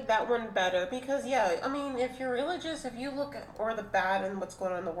I like that one better because yeah, I mean, if you're religious, if you look at more the bad and what's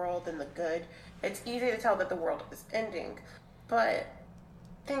going on in the world than the good, it's easy to tell that the world is ending. But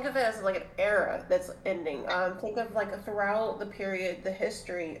think of it as like an era that's ending. Think of like throughout the period, the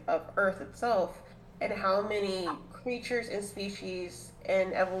history of Earth itself, and how many creatures and species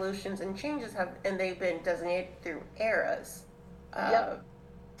and evolutions and changes have, and they've been designated through eras. Uh, Yep.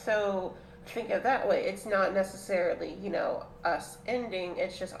 so think of it that way. It's not necessarily, us ending.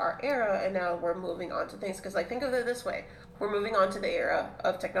 It's just our era, and now we're moving on to things. Because, like, think of it this way: we're moving on to the era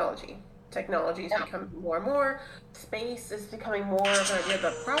of technology. Technology is Yeah. becoming more and more. Space is becoming more of an idea.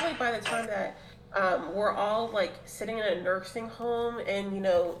 But probably by the time that we're all like sitting in a nursing home and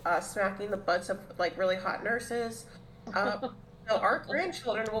smacking the butts of like really hot nurses, uh, our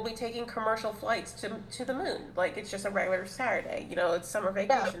grandchildren will be taking commercial flights to the moon. Like it's just a regular Saturday. It's summer Yeah.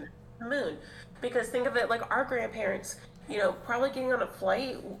 vacation, the moon. Because think of it like our grandparents. Probably getting on a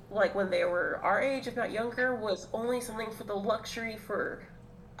flight like when they were our age, if not younger, was only something for the luxury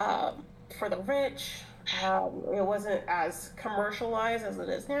um, for the rich. It wasn't as commercialized as it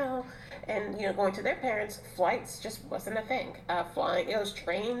is now, and going to their parents, flights just wasn't a thing. Flying, it was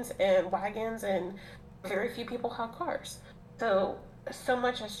trains and wagons, and very few people had cars. So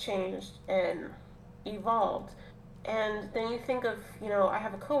much has changed and evolved. And then you think of, I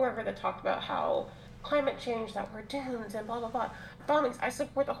have a coworker that talked about how climate change, that we're doomed, and blah blah blah. Bombings. I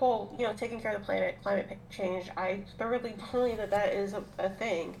support the whole, taking care of the planet, climate change. I thoroughly believe that that is a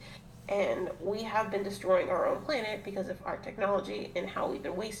thing, and we have been destroying our own planet because of our technology and how we've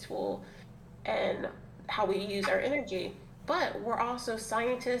been wasteful and how we use our energy. But we're also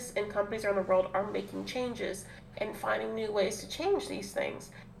scientists and companies around the world are making changes and finding new ways to change these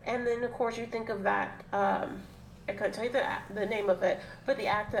things. And then, of course, you think of that. I couldn't tell you the name of it, but the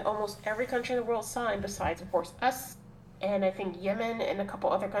act that almost every country in the world signed, besides, of course, us and I think Yemen and a couple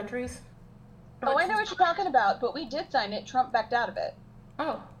other countries. Oh, I Which know is what you're talking about, but we did sign it. Trump backed out of it.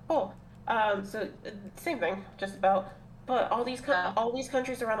 oh, cool. Same thing, just about. But Uh, all these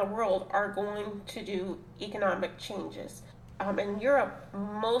countries around the world are going to do economic changes. In Europe,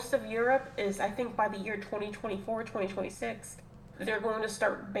 most of Europe is, I think, by the year 2024, 2026, they're going to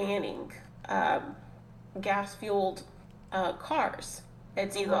start banning gas fueled cars.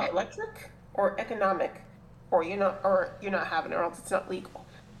 It's either electric or economic or you're not having it, or else it's not legal.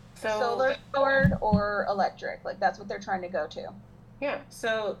 So Solar powered or electric, like that's what they're trying to go to. yeah,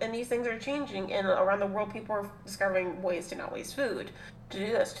 so and these things are changing, and around the world, people are discovering ways to not waste food, to do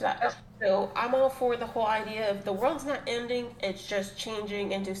this, to that. So I'm all for the whole idea of the world's not ending; it's just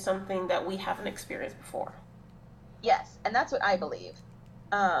changing into something that we haven't experienced before. Yes, and that's what I believe.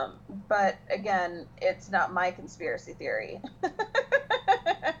 But again, it's not my conspiracy theory.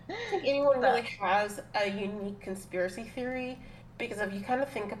 I think anyone So, really has a unique conspiracy theory because if you kind of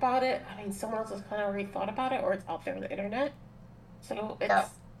think about it, I mean, someone else has kind of already thought about it, or it's out there on the internet. So yeah,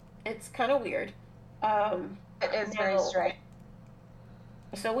 it's kind of weird. Um, it is very now, strange.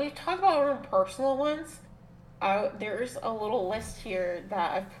 so we talked about our own personal ones. There's a little list here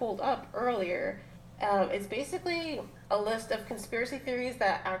that I've pulled up earlier. It's basically a list of conspiracy theories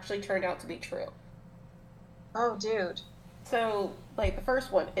that actually turned out to be true. Oh, dude. So, like the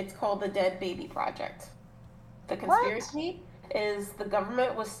first one, it's called the Dead Baby Project. The What? conspiracy is the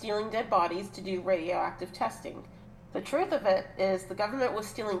government was stealing dead bodies to do radioactive testing. The truth of it is the government was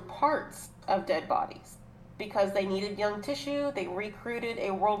stealing parts of dead bodies. Because they needed young tissue, they recruited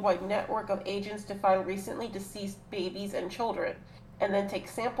a worldwide network of agents to find recently deceased babies and children, and then take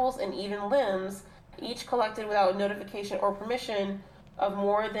samples and even limbs, each collected without notification or permission, of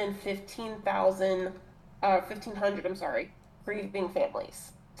more than 1,500, I'm sorry, grieving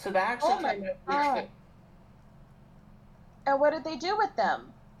families. So that actually Oh my turned out to be true. God. And what did they do with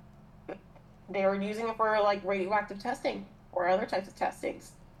them? They were using it for like radioactive testing or other types of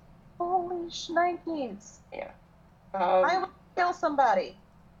testings. Holy shnikes. Yeah. I would kill somebody.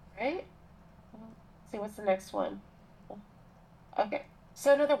 Right? Let's see what's the next one. Okay.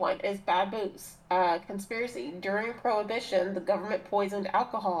 So another one is bad booze. Conspiracy. During Prohibition, the government poisoned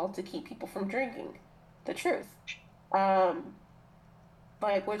alcohol to keep people from drinking. The truth. Um,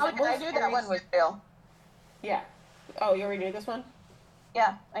 like which Oh, yeah, I most knew that one theories. was real. Yeah. Oh, you already knew this one?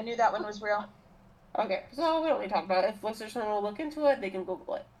 Yeah, I knew that one was real. Okay. So we don't need to talk about it. If listeners want to look into it, they can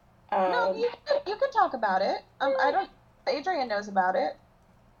Google it. No, Um, you can talk about it. I don't. Adrian knows about it.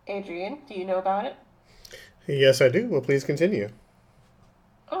 Adrian, do you know about it? Yes, I do. Well, please continue.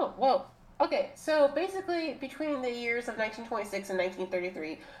 Oh, well, okay. So basically, between the years of 1926 and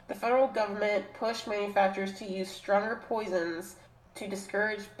 1933, the federal government pushed manufacturers to use stronger poisons to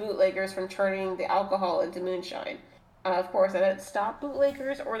discourage bootleggers from turning the alcohol into moonshine. Of course, that didn't stop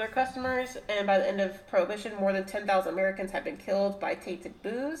bootleggers or their customers, and by the end of Prohibition, more than 10,000 Americans had been killed by tainted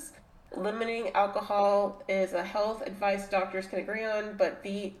booze. Limiting alcohol is a health advice doctors can agree on, but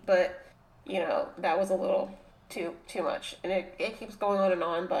that was a little too much, and it keeps going on and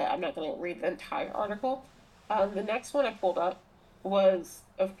on. But I'm not going to read the entire article. The next one I pulled up was,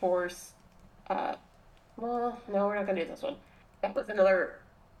 of course, uh, well, no, we're not going to do this one. That was another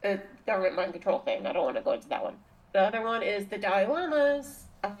government mind control thing. I don't want to go into that one. The other one is the Dalai Lama's.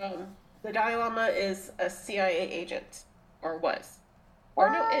 The Dalai Lama is a CIA agent, or was, or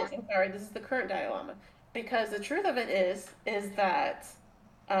no, What? is. I'm sorry. This is the current Dalai Lama, because the truth of it is that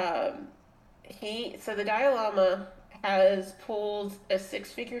um, the Dalai Lama has pulled a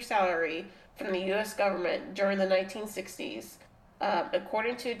six-figure salary from the U.S. government during the 1960s.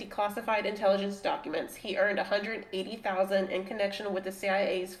 According to declassified intelligence documents, he earned 180,000 in connection with the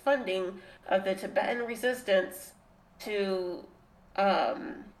CIA's funding of the Tibetan resistance to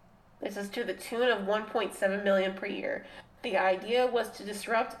um, this is to the tune of 1.7 million per year. The idea was to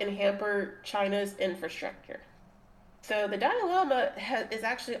disrupt and hamper China's infrastructure. So the Dalai Lama is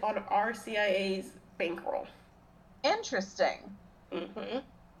actually on our CIA's bankroll. Interesting. Mm-hmm.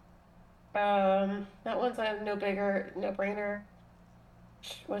 That one's a no brainer.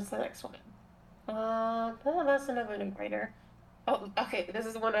 What's the next one? Oh, that's another no brainer. Oh, okay, this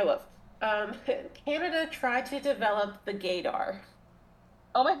is the one I love. Um, Canada tried to develop the gaydar.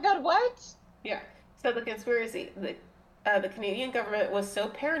 Oh my God, what? Yeah. So the conspiracy, the Canadian government was so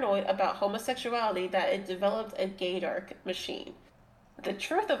paranoid about homosexuality that it developed a gaydar machine. The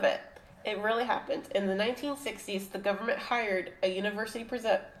truth of it, it really happened. In the 1960s, the government hired a university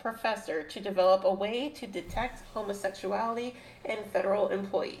professor to develop a way to detect homosexuality in federal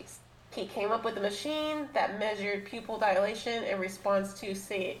employees. He came up with a machine that measured pupil dilation in response to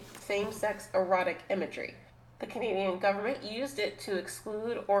same sex erotic imagery. The Canadian government used it to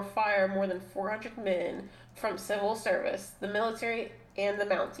exclude or fire more than 400 men from civil service, the military, and the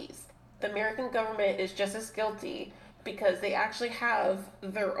Mounties. The American government is just as guilty because they actually have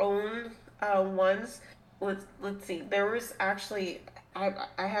their own ones. Let's see. There was actually I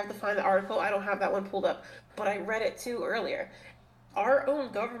have to find the article. I don't have that one pulled up, but I read it too earlier. Our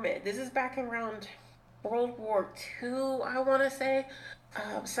own government. This is back around World War II, I want to say,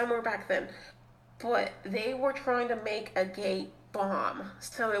 somewhere back then. but they were trying to make a gay bomb.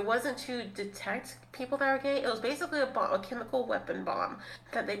 So it wasn't to detect people that are gay. It was basically a bomb, a chemical weapon bomb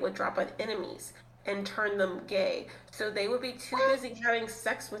that they would drop on enemies and turn them gay. So they would be too busy having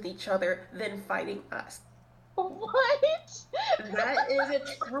sex with each other than fighting us. What? That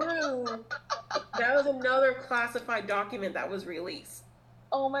is true. That was another classified document that was released.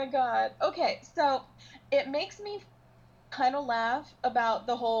 Oh my God. Okay, so it makes me kind of laugh about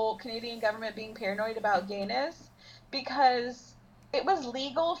the whole Canadian government being paranoid about gayness because it was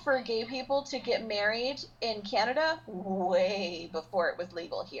legal for gay people to get married in Canada way before it was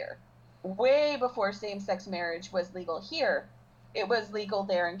legal here. Way before same sex marriage was legal here, it was legal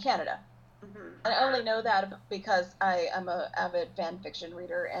there in Canada. Mm-hmm. I only know that because I am a avid fan fiction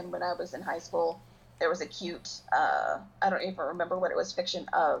reader, and when I was in high school, there was a cute I don't even remember what it was fiction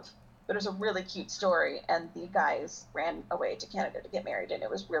of, but it was a really cute story, and the guys ran away to Canada to get married, and it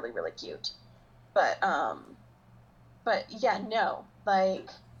was really really cute. But but yeah, no, like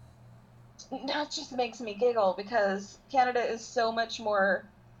that just makes me giggle because Canada is so much more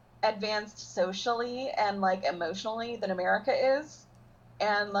advanced socially and like emotionally than America is,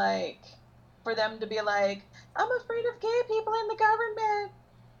 and like for them to be like, I'm afraid of gay people in the government,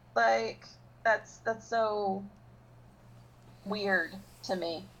 like that's so weird to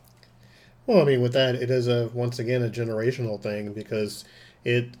me. Well, I mean, with that, it is a once again a generational thing because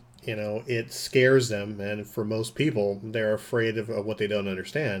it it scares them, and for most people, they're afraid of what they don't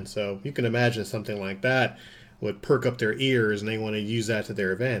understand. So you can imagine something like that would perk up their ears, and they want to use that to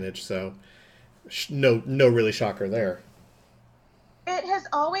their advantage. So no, really shocker there. It has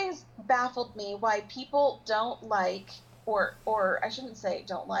always baffled me why people don't like, or I shouldn't say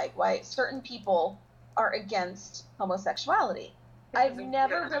don't like, why certain people are against homosexuality. Because I've they're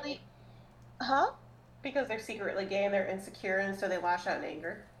never yeah, really, huh? because they're secretly gay and they're insecure, and so they lash out in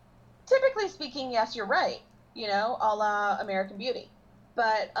anger. Typically speaking, yes, you're right. You know, a la American Beauty.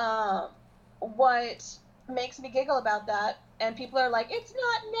 But what makes me giggle about that, and people are like, it's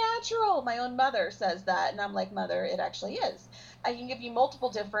not natural. My own mother says that, and I'm like, mother, it actually is. I can give you multiple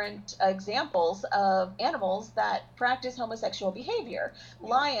different examples of animals that practice homosexual behavior: Yeah.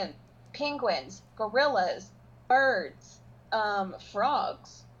 lions, penguins, gorillas, birds,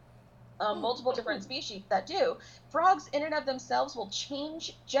 frogs, multiple different species that do. Frogs, in and of themselves, will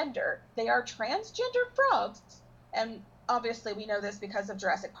change gender. They are transgender frogs, and obviously we know this because of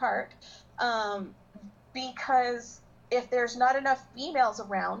Jurassic Park. Um, because if there's not enough females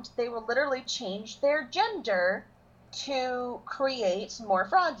around, they will literally change their gender to create more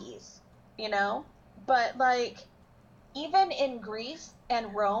froggies, you know? But like, even in Greece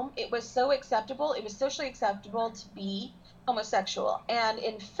and Rome, it was so acceptable, it was socially acceptable to be homosexual. And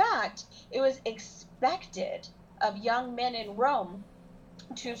in fact, it was expected of young men in Rome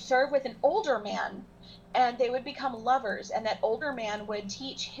to serve with an older man, and they would become lovers, and that older man would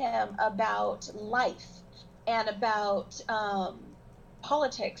teach him about life and about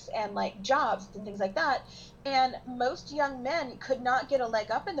politics and like jobs and things like that. And most young men could not get a leg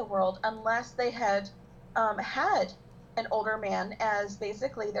up in the world unless they had had an older man as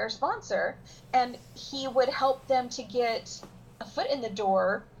basically their sponsor, and he would help them to get a foot in the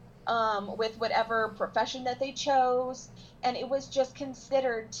door with whatever profession that they chose. And it was just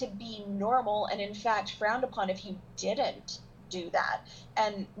considered to be normal, and in fact frowned upon if you didn't do that.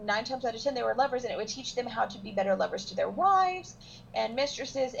 And 9 times out of 10 they were lovers, and it would teach them how to be better lovers to their wives and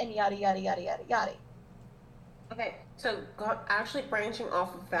mistresses and yada yada yada yada yada. Okay, so actually branching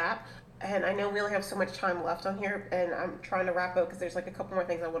off of that, and I know we only have so much time left on here, and I'm trying to wrap up because there's like a couple more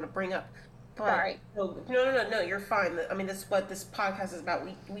things I want to bring up. But Sorry. no, you're fine. I mean, this is what this podcast is about.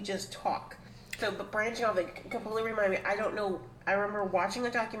 We just talk. So, but branching off, it completely reminded me. I don't know. I remember watching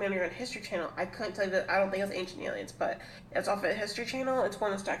a documentary on History Channel. I couldn't tell you that. I don't think it's Ancient Aliens, but it's off of History Channel. It's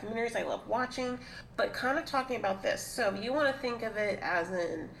one of those documentaries I love watching. But kind of talking about this. So, if you want to think of it as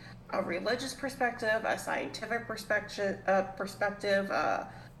in a religious perspective, a scientific perspective,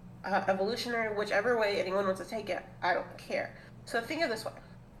 evolutionary, whichever way anyone wants to take it, I don't care. So think of this way.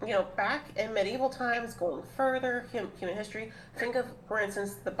 Back in medieval times, going further, human history, think of, for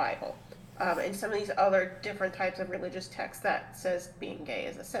instance, the Bible. And some of these other different types of religious texts that says being gay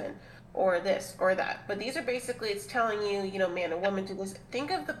is a sin, or this, or that. But these are basically, it's telling you, man and woman do this.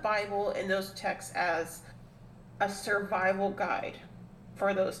 Think of the Bible and those texts as a survival guide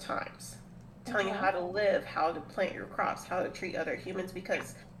for those times, telling you Mm-hmm. how to live, how to plant your crops, how to treat other humans,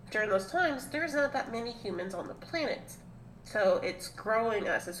 because during those times, there's not that many humans on the planet. So it's growing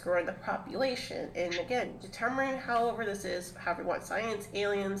us, it's growing the population. And again, determining however this is, however you want, science,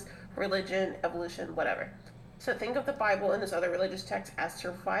 aliens, religion, evolution, whatever. So think of the Bible and those other religious texts as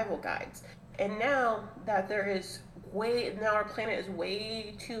survival guides. And now that now our planet is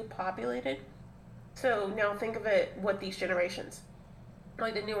way too populated. So now think of it with these generations,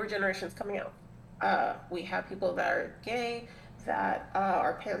 like the newer generations coming out. We have people that are gay, that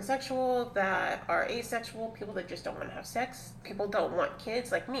are pansexual, that are asexual, people that just don't want to have sex, people don't want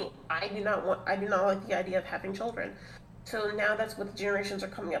kids like me. I do not like the idea of having children. So now that's what the generations are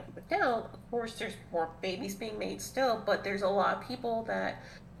coming up with now. Of course, there's more babies being made still, but there's a lot of people that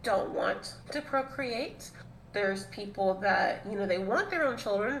don't want to procreate. There's people that, they want their own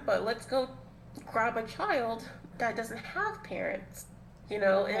children, but let's go grab a child that doesn't have parents, and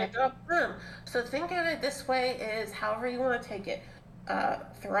adopt them. So think of it this way: is however you want to take it.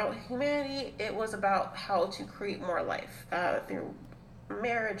 Throughout humanity, it was about how to create more life through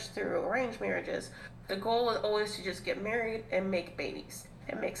marriage, through arranged marriages. The goal is always to just get married and make babies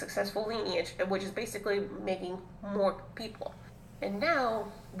and make successful lineage, which is basically making more people. And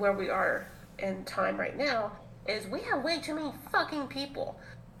now, where we are in time right now, is we have way too many fucking people.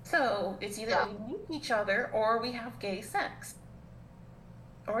 So it's either we meet each other or we have gay sex,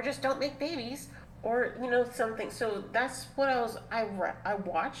 or just don't make babies, or something. So that's what I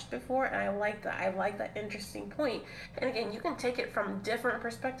watched before, and I like that. I like that interesting point. And again, you can take it from different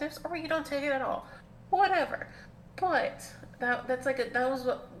perspectives, or you don't take it at all, whatever. But that was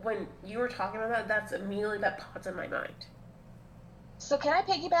what, when you were talking about that, that's immediately that pops in my mind. So can I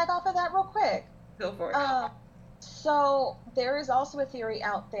piggyback off of that real quick? Go for it. So there is also a theory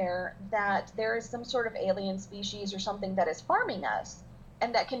out there that there is some sort of alien species or something that is farming us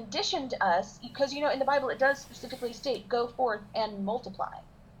and that conditioned us, because in the Bible it does specifically state, go forth and multiply.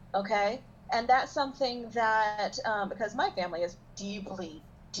 Okay? And that's something that, because my family is deeply,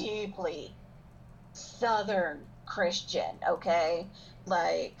 deeply Southern Christian, okay?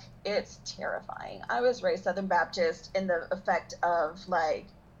 Like, it's terrifying. I was raised Southern Baptist in the effect of, like,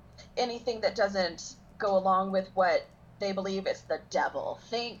 anything that doesn't go along with what they believe is the devil.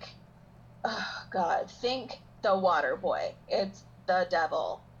 Think, oh God, think the water boy. It's the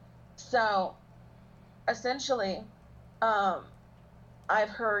devil. So, essentially, I've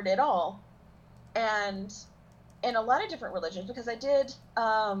heard it all. And in a lot of different religions, because I did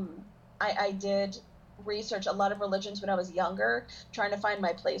research a lot of religions when I was younger, trying to find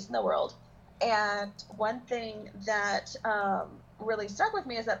my place in the world. And one thing that really stuck with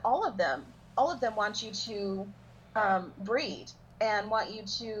me is that all of them want you to breed and want you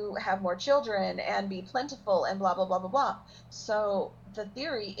to have more children and be plentiful and blah, blah, blah, blah, blah. So the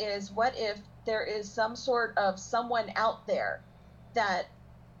theory is, what if there is some sort of someone out there that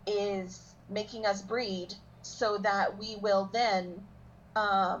is making us breed so that we will then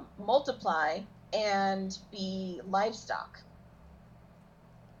multiply and be livestock,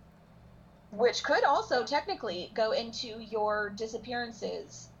 which could also technically go into your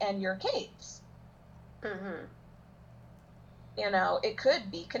disappearances and your caves. Mm-hmm. It could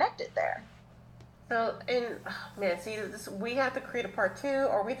be connected there. So, man, see, we have to create a part 2,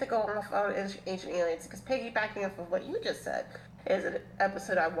 or we have to go off on Ancient Aliens, because piggybacking off of what you just said is an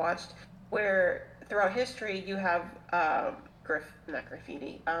episode I watched where throughout history you have not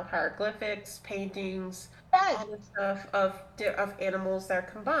graffiti, hieroglyphics, paintings, all this stuff of animals that are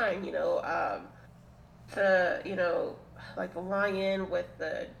combined. Like the lion with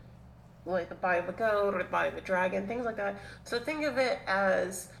the body of a goat, or the body of a dragon, things like that. So think of it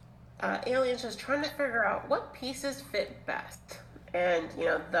as aliens just trying to figure out what pieces fit best. And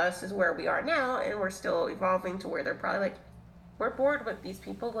thus is where we are now, and we're still evolving to where they're probably like, we're bored with these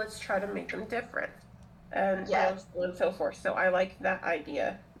people, let's try to make them different. And so on and so forth. So I like that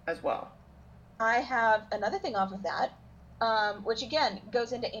idea as well. I have another thing off of that, which again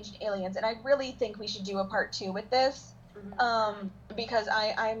goes into Ancient Aliens, and I really think we should do a part 2 with this, because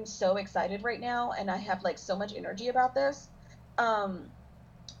I'm so excited right now, and I have like so much energy about this,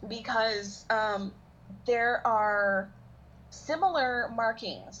 because there are similar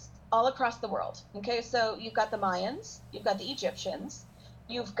markings all across the world. Okay, so you've got the Mayans, you've got the Egyptians,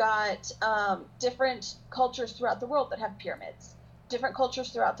 you've got different cultures throughout the world that have pyramids, different cultures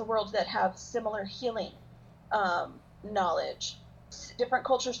throughout the world that have similar healing knowledge, different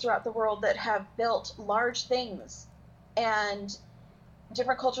cultures throughout the world that have built large things, and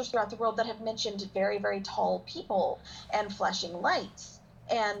different cultures throughout the world that have mentioned very, very tall people and flashing lights,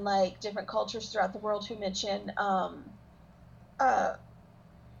 and like different cultures throughout the world who mention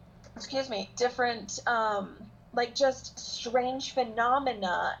different like just strange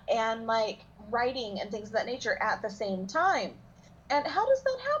phenomena and like writing and things of that nature at the same time. And how does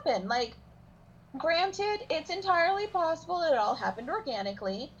that happen? Like, granted, it's entirely possible it all happened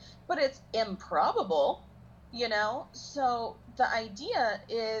organically, but it's improbable. you know? So the idea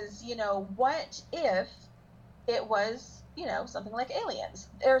is, what if it was, something like aliens?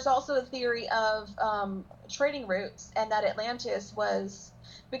 There's also a theory of trading routes, and that Atlantis was,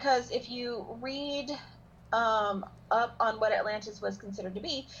 because if you read up on what Atlantis was considered to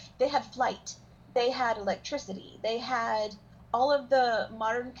be, they had flight, they had electricity, they had all of the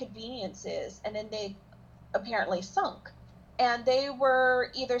modern conveniences, and then they apparently sunk. And they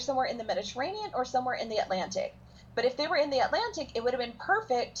were either somewhere in the Mediterranean or somewhere in the Atlantic. But if they were in the Atlantic, it would have been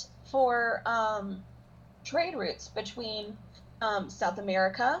perfect for trade routes between South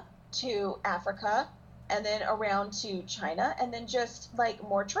America to Africa, and then around to China, and then just like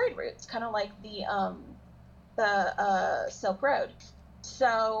more trade routes, kind of like the Silk Road.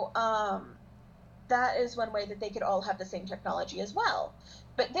 So that is one way that they could all have the same technology as well.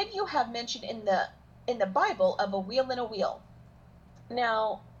 But then you have mentioned in the Bible of a wheel in a wheel.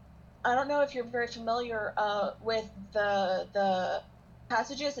 Now, I don't know if you're very familiar with the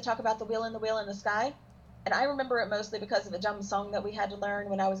passages that talk about the wheel in the sky. And I remember it mostly because of a dumb song that we had to learn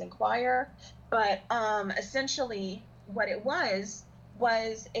when I was in choir. But essentially, what it was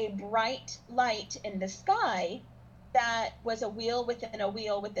a bright light in the sky that was a wheel within a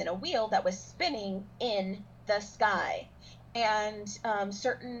wheel within a wheel that was spinning in the sky. And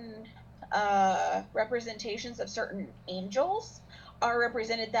certain representations of certain angels are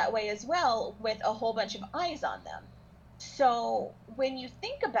represented that way as well, with a whole bunch of eyes on them. So when you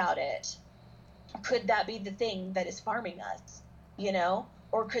think about it, could that be the thing that is farming us?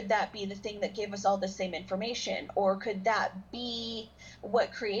 Or could that be the thing that gave us all the same information? Or could that be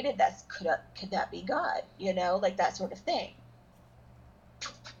what created that? Could that be God? Like that sort of thing.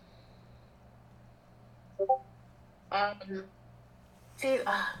 See,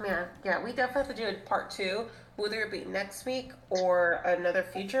 man, yeah, we definitely have to do a part two, whether it be next week or another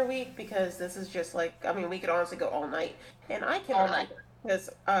future week, because this is just like, I mean, we could honestly go all night, and I All cannot, night. because,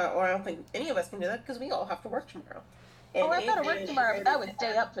 or I don't think any of us can do that because we all have to work tomorrow. Oh, And I've got to work Adrian tomorrow, but I and would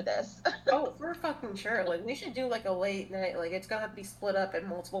stay up for this. oh, for fucking sure. Like, we should do like a late night. Like, it's gonna have to be split up in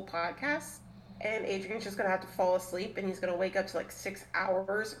multiple podcasts. And Adrian's just gonna have to fall asleep, and he's gonna wake up to like 6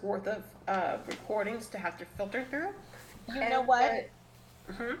 hours worth of recordings to have to filter through. You know And what?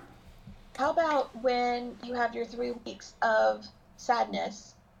 mhm. How about when you have your 3 weeks of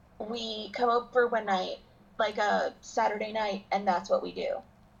sadness, we come over one night, like a Saturday night, and that's what we do.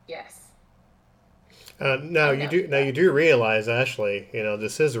 Yes, Now I'm you down do. for Now you that. do realize, Ashley.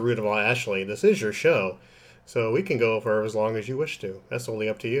 This is the root of all, Ashley. This is your show, so we can go for as long as you wish to. That's only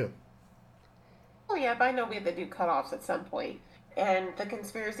up to you. Oh yeah, but I know we have to do cutoffs at some point. And the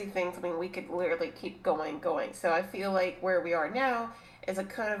conspiracy things, I mean, we could literally keep going. So I feel like where we are now is a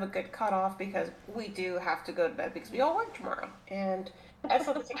kind of a good cutoff because we do have to go to bed because we all work tomorrow. And I just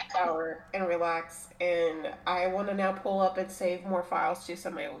want to take a shower and relax. And I want to now pull up and save more files to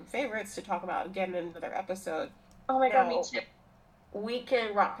some of my own favorites to talk about again in another episode. Oh my god, me Now, too. we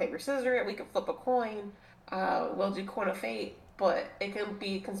can rock, paper, scissors it. We can flip a coin. We'll do coin of fate, but it can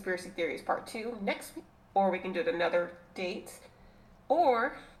be conspiracy theories part two next week, or we can do it another date.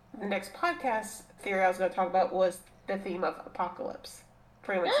 Or the next podcast theory I was going to talk about was the theme of apocalypse.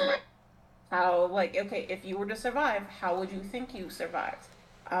 Pretty much how, like, okay, if you were to survive, how would you think you survived?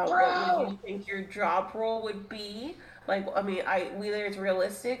 What would Bro! you think your job role would be? Like, I mean, whether it's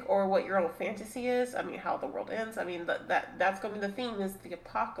realistic or what your own fantasy is. I mean, how the world ends. I mean, that's going to be the theme is the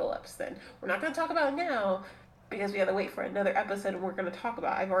apocalypse. Then we're not going to talk about it now because we have to wait for another episode and we're going to talk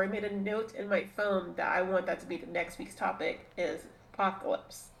about. I've already made a note in my phone that I want that to be the next week's topic is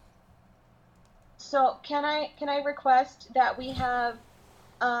apocalypse. So can I request that we have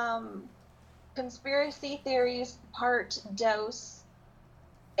um conspiracy theories part dose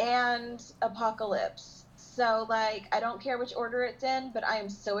and apocalypse? So like I don't care which order it's in, but I am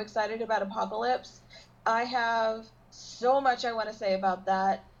so excited about apocalypse. I have so much I want to say about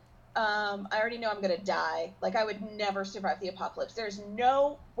that. I already know I'm gonna die. Like I would never survive the apocalypse. There's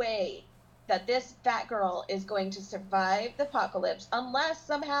no way that this fat girl is going to survive the apocalypse unless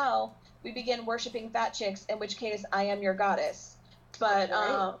somehow we begin worshiping fat chicks, in which case I am your goddess. But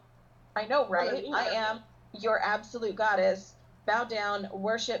Right? I know, What I right? mean? I am your absolute goddess. Bow down,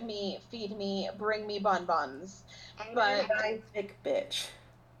 worship me, feed me, bring me bonbons. I'm your But die thick bitch.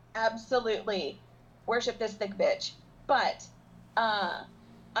 absolutely worship this thick bitch. But uh,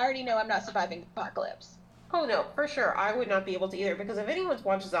 I already know I'm not surviving the apocalypse. Oh no, for sure. I would not be able to either because if anyone's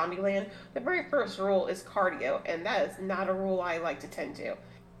watched Zombieland, the very first rule is cardio, and that is not a rule I like to tend to.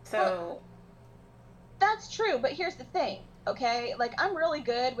 Well, So, that's true, but here's the thing, okay? Like, I'm really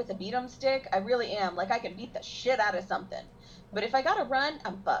good with a beat 'em stick. I really am. Like, I can beat the shit out of something. But if I gotta run,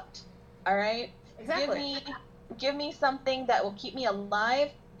 I'm fucked. All right? Give Exactly. me give me something that will keep me alive,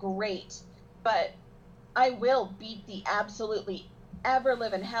 great. But I will beat the absolutely ever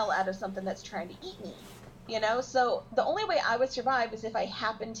living hell out of something that's trying to eat me. So the only way I would survive is if I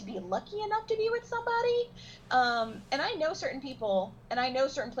happen to be lucky enough to be with somebody. And I know certain people and I know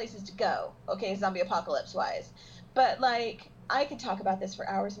certain places to go, okay, zombie apocalypse wise. But like I could talk about this for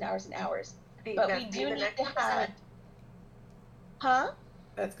hours and hours and hours. But we That's be do the need next to have, episode. huh?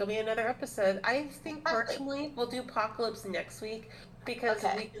 That's gonna be another episode. I think Exactly. personally we'll do apocalypse next week because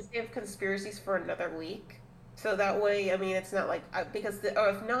Okay. we can save conspiracies for another week. So that way, I mean, it's not like or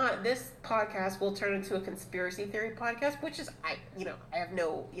if not, this podcast will turn into a conspiracy theory podcast, which is I have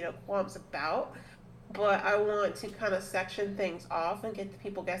no qualms about. But I want to kind of section things off and get the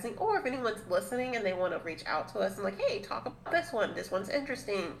people guessing. Or if anyone's listening and they want to reach out to us and like, hey, talk about this one. This one's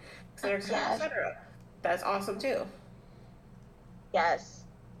interesting, etc., etc., Yes. etc. That's awesome too. Yes.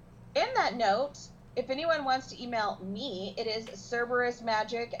 In that note, if anyone wants to email me, it is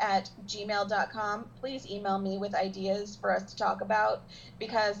cerberusmagic@gmail.com. Please email me with ideas for us to talk about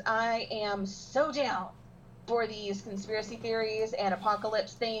because I am so down for these conspiracy theories and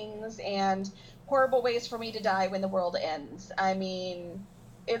apocalypse things and horrible ways for me to die when the world ends. I mean,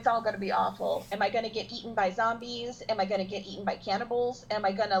 it's all going to be awful. Am I going to get eaten by zombies? Am I going to get eaten by cannibals? Am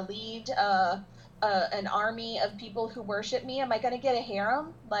I going to lead an army of people who worship me? Am I going to get a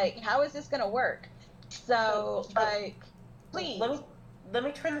harem? Like, how is this going to work? So, So, like, please. let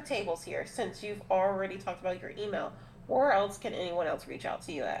me turn the tables here. Since you've already talked about your email, where else can anyone else reach out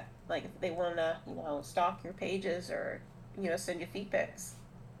to you at? Like, if they want to, stalk your pages or send you feed pics.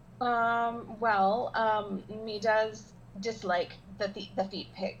 Me does dislike the feet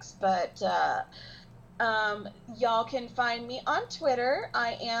pics, but y'all can find me on Twitter.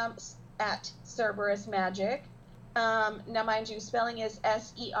 I am at Cerberus Magic. Now, mind you, spelling is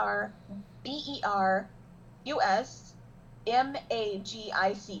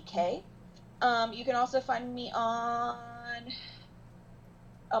SERBERUSMAGICK. You can also find me on,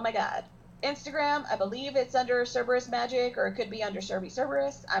 oh my god, Instagram. I believe it's under Cerberus Magic, or it could be under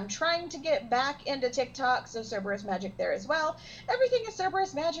Cerberus. I'm trying to get back into TikTok, so Cerberus Magic there as well. Everything is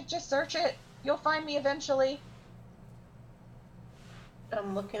Cerberus Magic. Just search it. You'll find me eventually.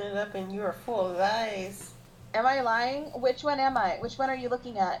 I'm looking it up, and you are full of lies. Am I lying? Which one am I? Which one are you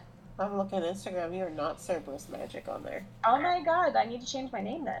looking at? I'm looking at Instagram. You are not Cerberus Magic on there. Oh my god, I need to change my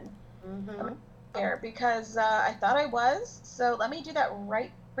name then. Mm-hmm. There, because I thought I was. So let me do that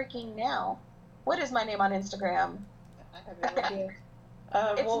right freaking now. What is my name on Instagram? I have no idea.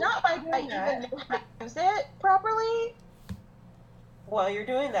 It's well, not like I even know how to use it properly. while you're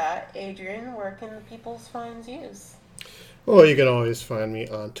doing that, Adrian, where can the people find you? Well, you can always find me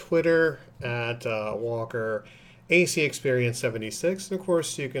on Twitter at Walker AC Experience 76. And of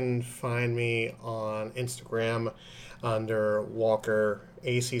course, you can find me on Instagram under Walker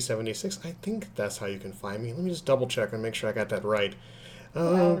AC 76. I think that's how you can find me. Let me just double check and make sure I got that right.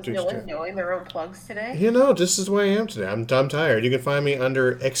 Wow, is no one knowing their own plugs today? This is the way I am today. I'm tired. You can find me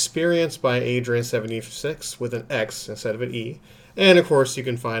under Experience by Adrian 76 with an X instead of an E. And of course, you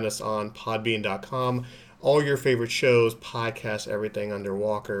can find us on podbean.com. All your favorite shows, podcasts, everything under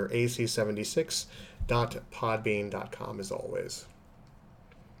Walker AC76.podbean.com as always.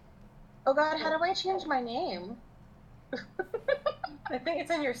 Oh god, how do I change my name? I think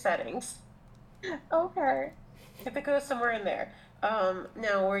it's in your settings. Okay. If it goes somewhere in there.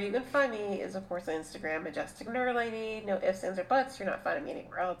 Now, where you can find me is, of course, on Instagram, Majestic Nerd Lady. No ifs, ands, or buts. You're not finding me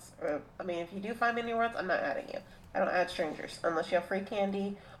anywhere else. If you do find me anywhere else, I'm not adding you. I don't add strangers unless you have free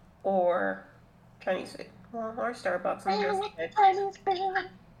candy or Chinese food. Well, or Starbucks. Chinese food.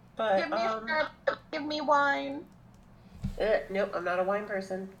 But, give me Starbucks. Give me wine. Nope, I'm not a wine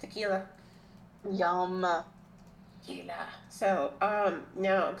person. Tequila. Yum. Tequila. So,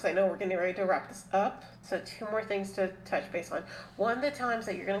 now, because I know we're getting ready to wrap this up, so 2 more things to touch base on. One of the times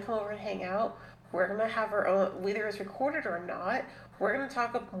that you're going to come over and hang out, we're going to have our own, whether it's recorded or not, we're going to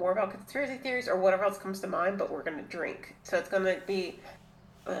talk more about conspiracy theories or whatever else comes to mind, but we're going to drink. So it's going to be,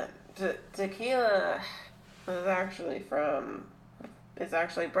 tequila is actually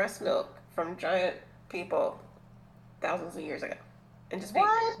breast milk from giant people thousands of years ago. And just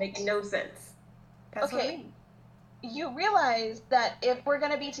making no sense. That's what I mean. You realize that if we're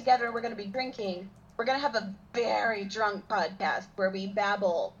going to be together and we're going to be drinking, we're going to have a very drunk podcast where we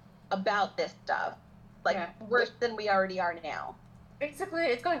babble about this stuff. Worse than we already are now. Basically,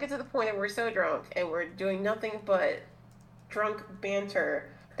 it's going to get to the point that we're so drunk and we're doing nothing but drunk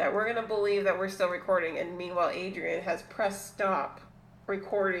banter that we're going to believe that we're still recording. And meanwhile, Adrian has pressed stop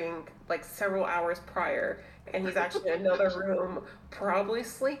recording several hours prior. And he's actually in another room, probably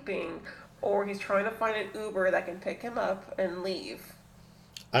sleeping, or he's trying to find an Uber that can pick him up and leave.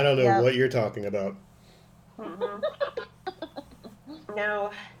 I don't know Yep. what you're talking about. Hmm.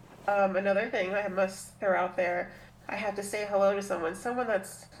 Now, another thing I must throw out there, I have to say hello to someone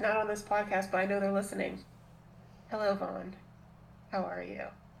that's not on this podcast, but I know they're listening. Hello, Vaughn. How are you?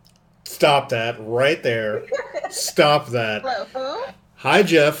 Stop that right there. Stop that. Hello, who? Hi,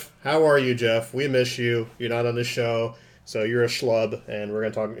 Jeff. How are you, Jeff? We miss you. You're not on the show, so you're a schlub, and we're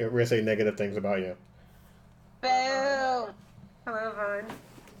gonna say negative things about you. Boo. Hello, Vaughn.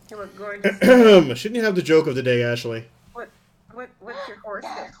 You look gorgeous. Shouldn't you have the joke of the day, Ashley? What's your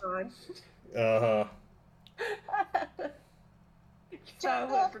horoscope, Vaughn? Uh So I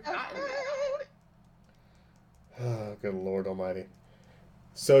would have forgotten that. huh. Oh, good Lord Almighty.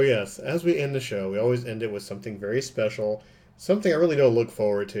 So yes, as we end the show, we always end it with something very special, something I really don't look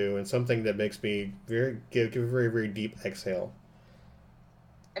forward to, and something that makes me give a very very deep exhale.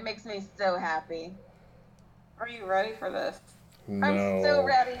 It makes me so happy. Are you ready for this? No. I'm so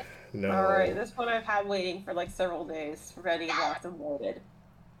ready. No. All right, this one I've had waiting for like several days. Ready, locked, and loaded.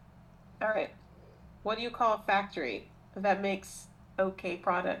 All right. What do you call a factory that makes okay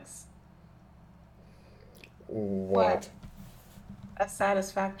products? What? A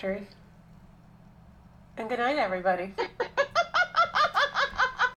satisfactory. And good night, everybody.